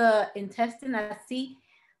through the intestine, I see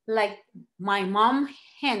like my mom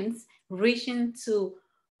hands reaching to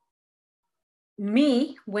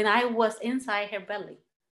me when I was inside her belly.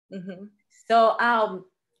 Mm-hmm. So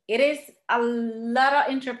it is a lot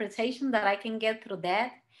of interpretation that I can get through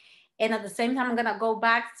that. And at the same time, I'm gonna go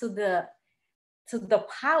back to the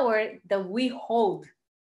power that we hold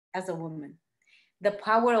as a woman, the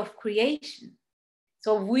power of creation.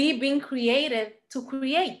 So we've been created to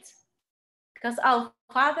create, because our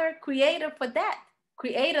Father created for that,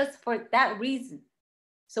 create us for that reason.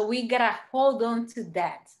 So we gotta hold on to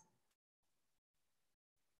that.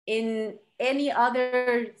 In any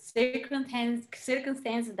other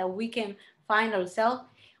circumstances that we can find ourselves,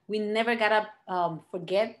 we never gotta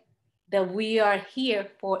forget that we are here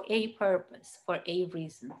for a purpose, for a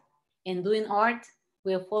reason. And doing art,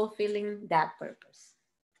 we're fulfilling that purpose.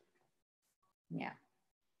 Yeah.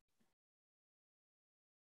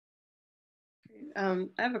 I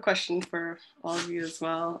have a question for all of you as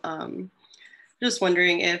well. Just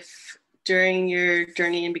wondering if during your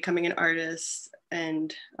journey in becoming an artist,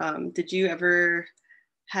 and did you ever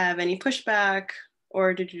have any pushback,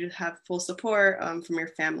 or did you have full support from your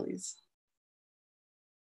families?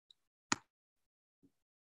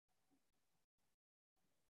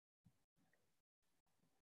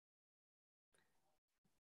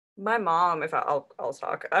 My mom, if I'll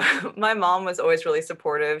talk, my mom was always really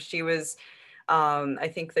supportive. She was,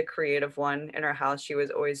 I think, the creative one in our house. She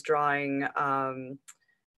was always drawing,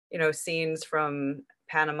 you know, scenes from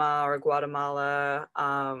Panama or Guatemala,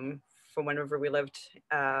 from whenever we lived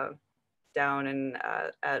down in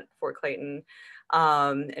at Fort Clayton,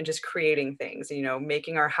 and just creating things, you know,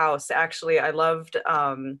 making our house. Actually, I loved,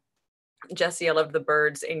 Jessie, I loved the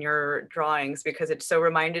birds in your drawings because it so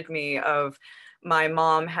reminded me of my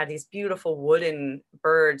mom had these beautiful wooden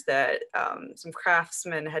birds that some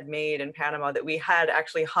craftsmen had made in Panama that we had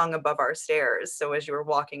actually hung above our stairs. So as you were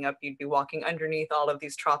walking up, you'd be walking underneath all of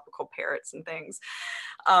these tropical parrots and things.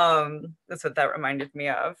 That's what that reminded me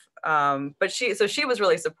of. But she was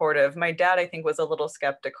really supportive. My dad, I think, was a little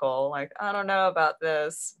skeptical, like, I don't know about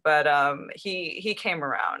this, but he came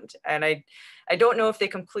around, and I don't know if they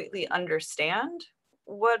completely understand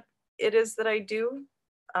what it is that I do.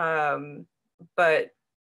 But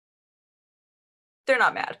they're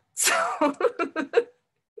not mad. So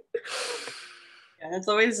yeah, that's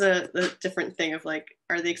always the different thing of like,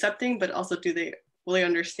 are they accepting, but also will they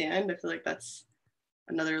understand? I feel like that's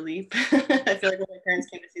another leap. I feel like when my parents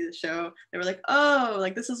came to see the show, they were like, oh,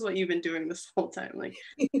 like this is what you've been doing this whole time. Like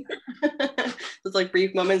those like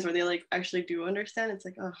brief moments where they like actually do understand. It's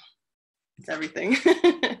like, oh, it's everything.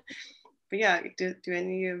 But yeah, do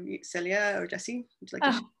any of you, Celia or Jessie, would you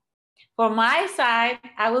like to For my side,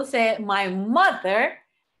 I will say my mother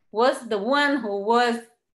was the one who was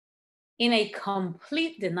in a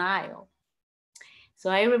complete denial. So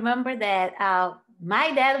I remember that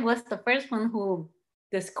my dad was the first one who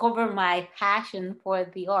discovered my passion for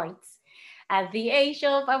the arts at the age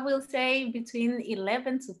of, I will say, between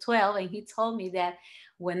 11 to 12. And he told me that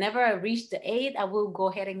whenever I reached the 8, I will go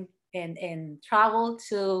ahead and travel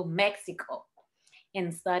to Mexico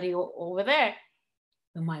and study over there.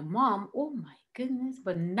 But my mom, oh my goodness,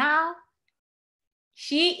 but now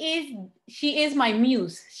she is my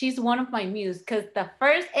muse. She's one of my muse, because the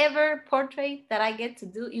first ever portrait that I get to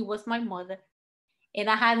do, it was my mother. And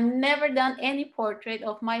I had never done any portrait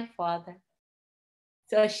of my father.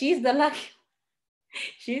 So she's the lucky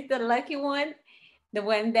one, the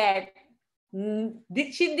one that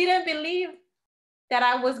she didn't believe that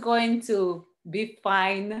I was going to be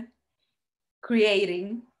fine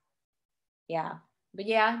creating. Yeah. But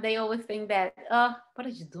yeah, they always think that, oh, what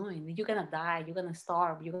are you doing? You're gonna die, you're gonna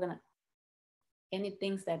starve, any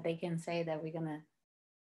things that they can say that we're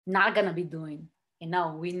not gonna be doing. And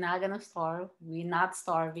no, we're not gonna starve, we're not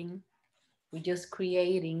starving, we're just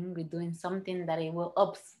creating, we're doing something that it will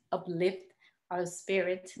uplift our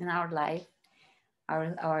spirit in our life,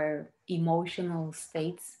 our emotional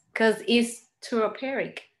states, because it's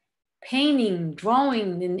therapeutic. Painting,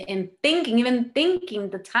 drawing, and thinking, even thinking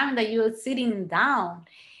the time that you're sitting down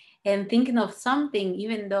and thinking of something,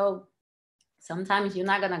 even though sometimes you're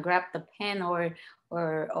not gonna grab the pen or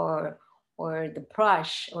the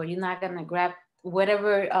brush, or you're not gonna grab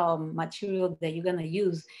whatever material that you're gonna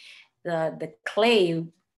use, the clay,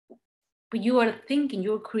 but you are thinking,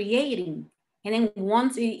 you're creating. And then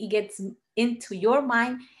once it gets into your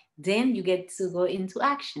mind, then you get to go into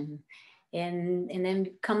action. And then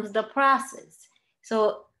comes the process.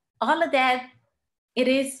 So all of that, it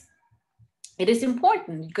is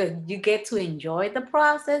important, because you get to enjoy the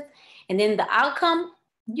process, and then the outcome,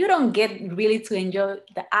 you don't get really to enjoy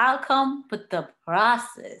the outcome, but the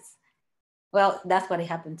process. Well, that's what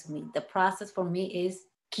happened to me. The process for me is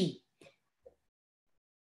key.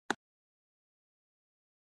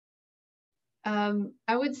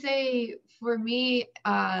 I would say for me,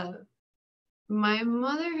 my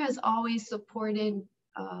mother has always supported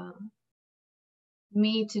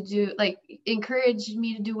me to do, like, encouraged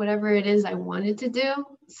me to do whatever it is I wanted to do.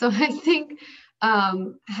 So I think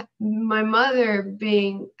my mother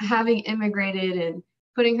having immigrated and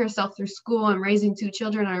putting herself through school and raising 2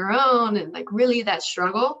 children on her own, and like really that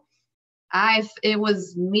struggle, it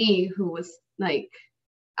was me who was like,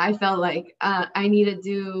 I felt like I need to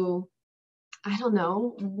do, I don't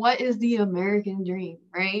know, what is the American dream,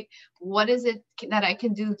 right? What is it that I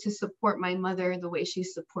can do to support my mother the way she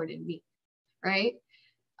supported me, right?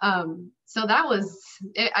 So that was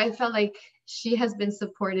it. I felt like she has been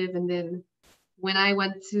supportive. And then when I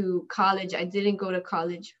went to college, I didn't go to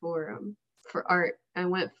college for art. I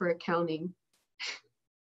went for accounting.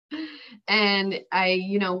 And I,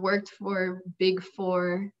 worked for Big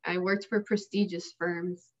Four. I worked for prestigious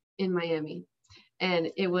firms in Miami.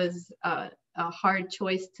 And it was a hard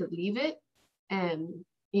choice to leave it. And,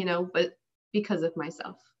 but because of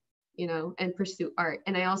myself, and pursue art.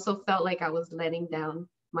 And I also felt like I was letting down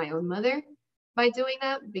my own mother by doing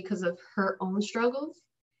that because of her own struggles.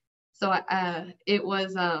 So it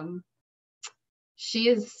was, she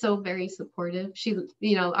is so very supportive. She,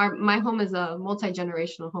 my home is a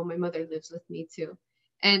multi-generational home. My mother lives with me too.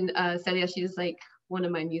 And Celia, she's like one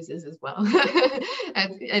of my muses as well.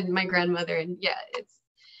 and my grandmother. And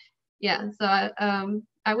so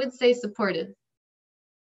I would say supportive.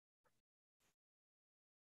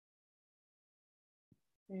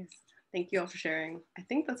 Yes. Thank you all for sharing. I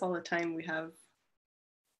think that's all the time we have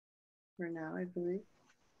for now, I believe.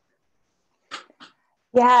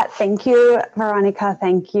 Yeah, thank you, Veronica.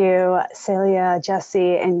 Thank you, Celia,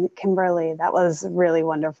 Jesse, and Kimberly. That was really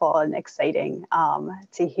wonderful and exciting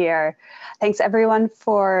to hear. Thanks everyone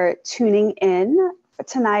for tuning in for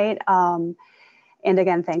tonight. And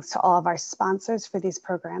again, thanks to all of our sponsors for these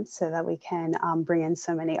programs so that we can bring in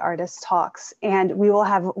so many artist talks. And we will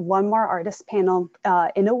have one more artist panel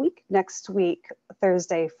in a week, next week,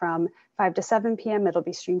 Thursday from 5 to 7 p.m. It'll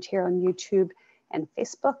be streamed here on YouTube and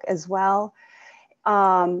Facebook as well.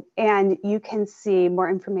 And you can see more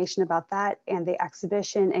information about that and the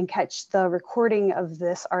exhibition and catch the recording of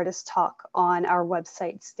this artist talk on our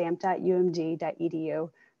website,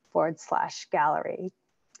 stamped.umd.edu/gallery.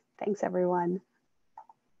 Thanks, everyone.